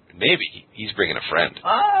 Maybe he's bringing a friend.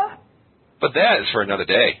 But that is for another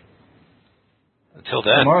day. Until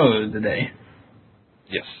then. Tomorrow is the day.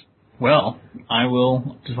 Yes. Well, I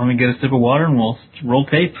will just let me get a sip of water and we'll roll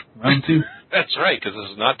tape. Round 2. That's right, because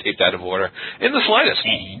this is not taped out of order in the slightest.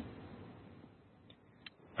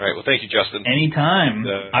 All right, well, thank you, Justin. Anytime.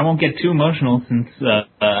 I won't get too emotional since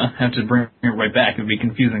I have to bring it right back. It would be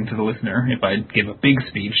confusing to the listener if I gave a big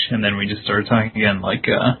speech and then we just started talking again like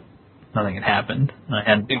nothing had happened. I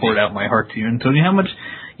hadn't poured out my heart to you and told you how much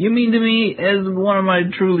you mean to me as one of my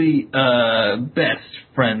truly best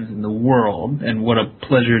friends in the world, and what a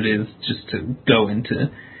pleasure it is just to go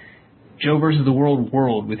into Joe versus the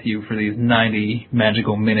world with you for these 90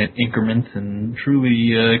 magical minute increments and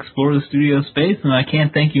truly explore the studio space. And I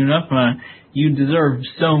can't thank you enough. You deserve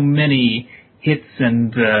so many hits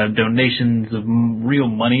and donations of real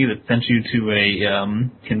money that sent you to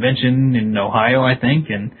a convention in Ohio, I think.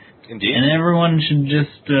 And indeed. And everyone should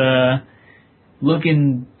just look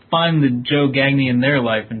and find the Joe Gagne in their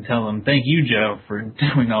life and tell them, thank you, Joe, for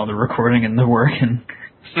doing all the recording and the work and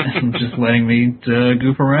just letting me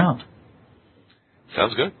goof around.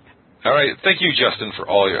 Sounds good. All right. Thank you, Justin, for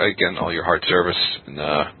all your hard service and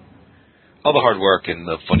all the hard work and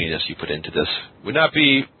the funniness you put into this.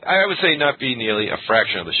 I would say not be nearly a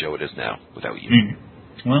fraction of the show it is now without you.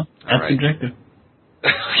 Well, that's subjective.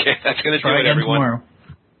 Okay, that's going to do Try it, again everyone. Tomorrow.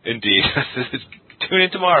 Indeed. Tune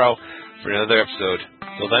in tomorrow for another episode.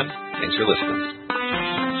 Till then, thanks for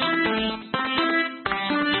listening.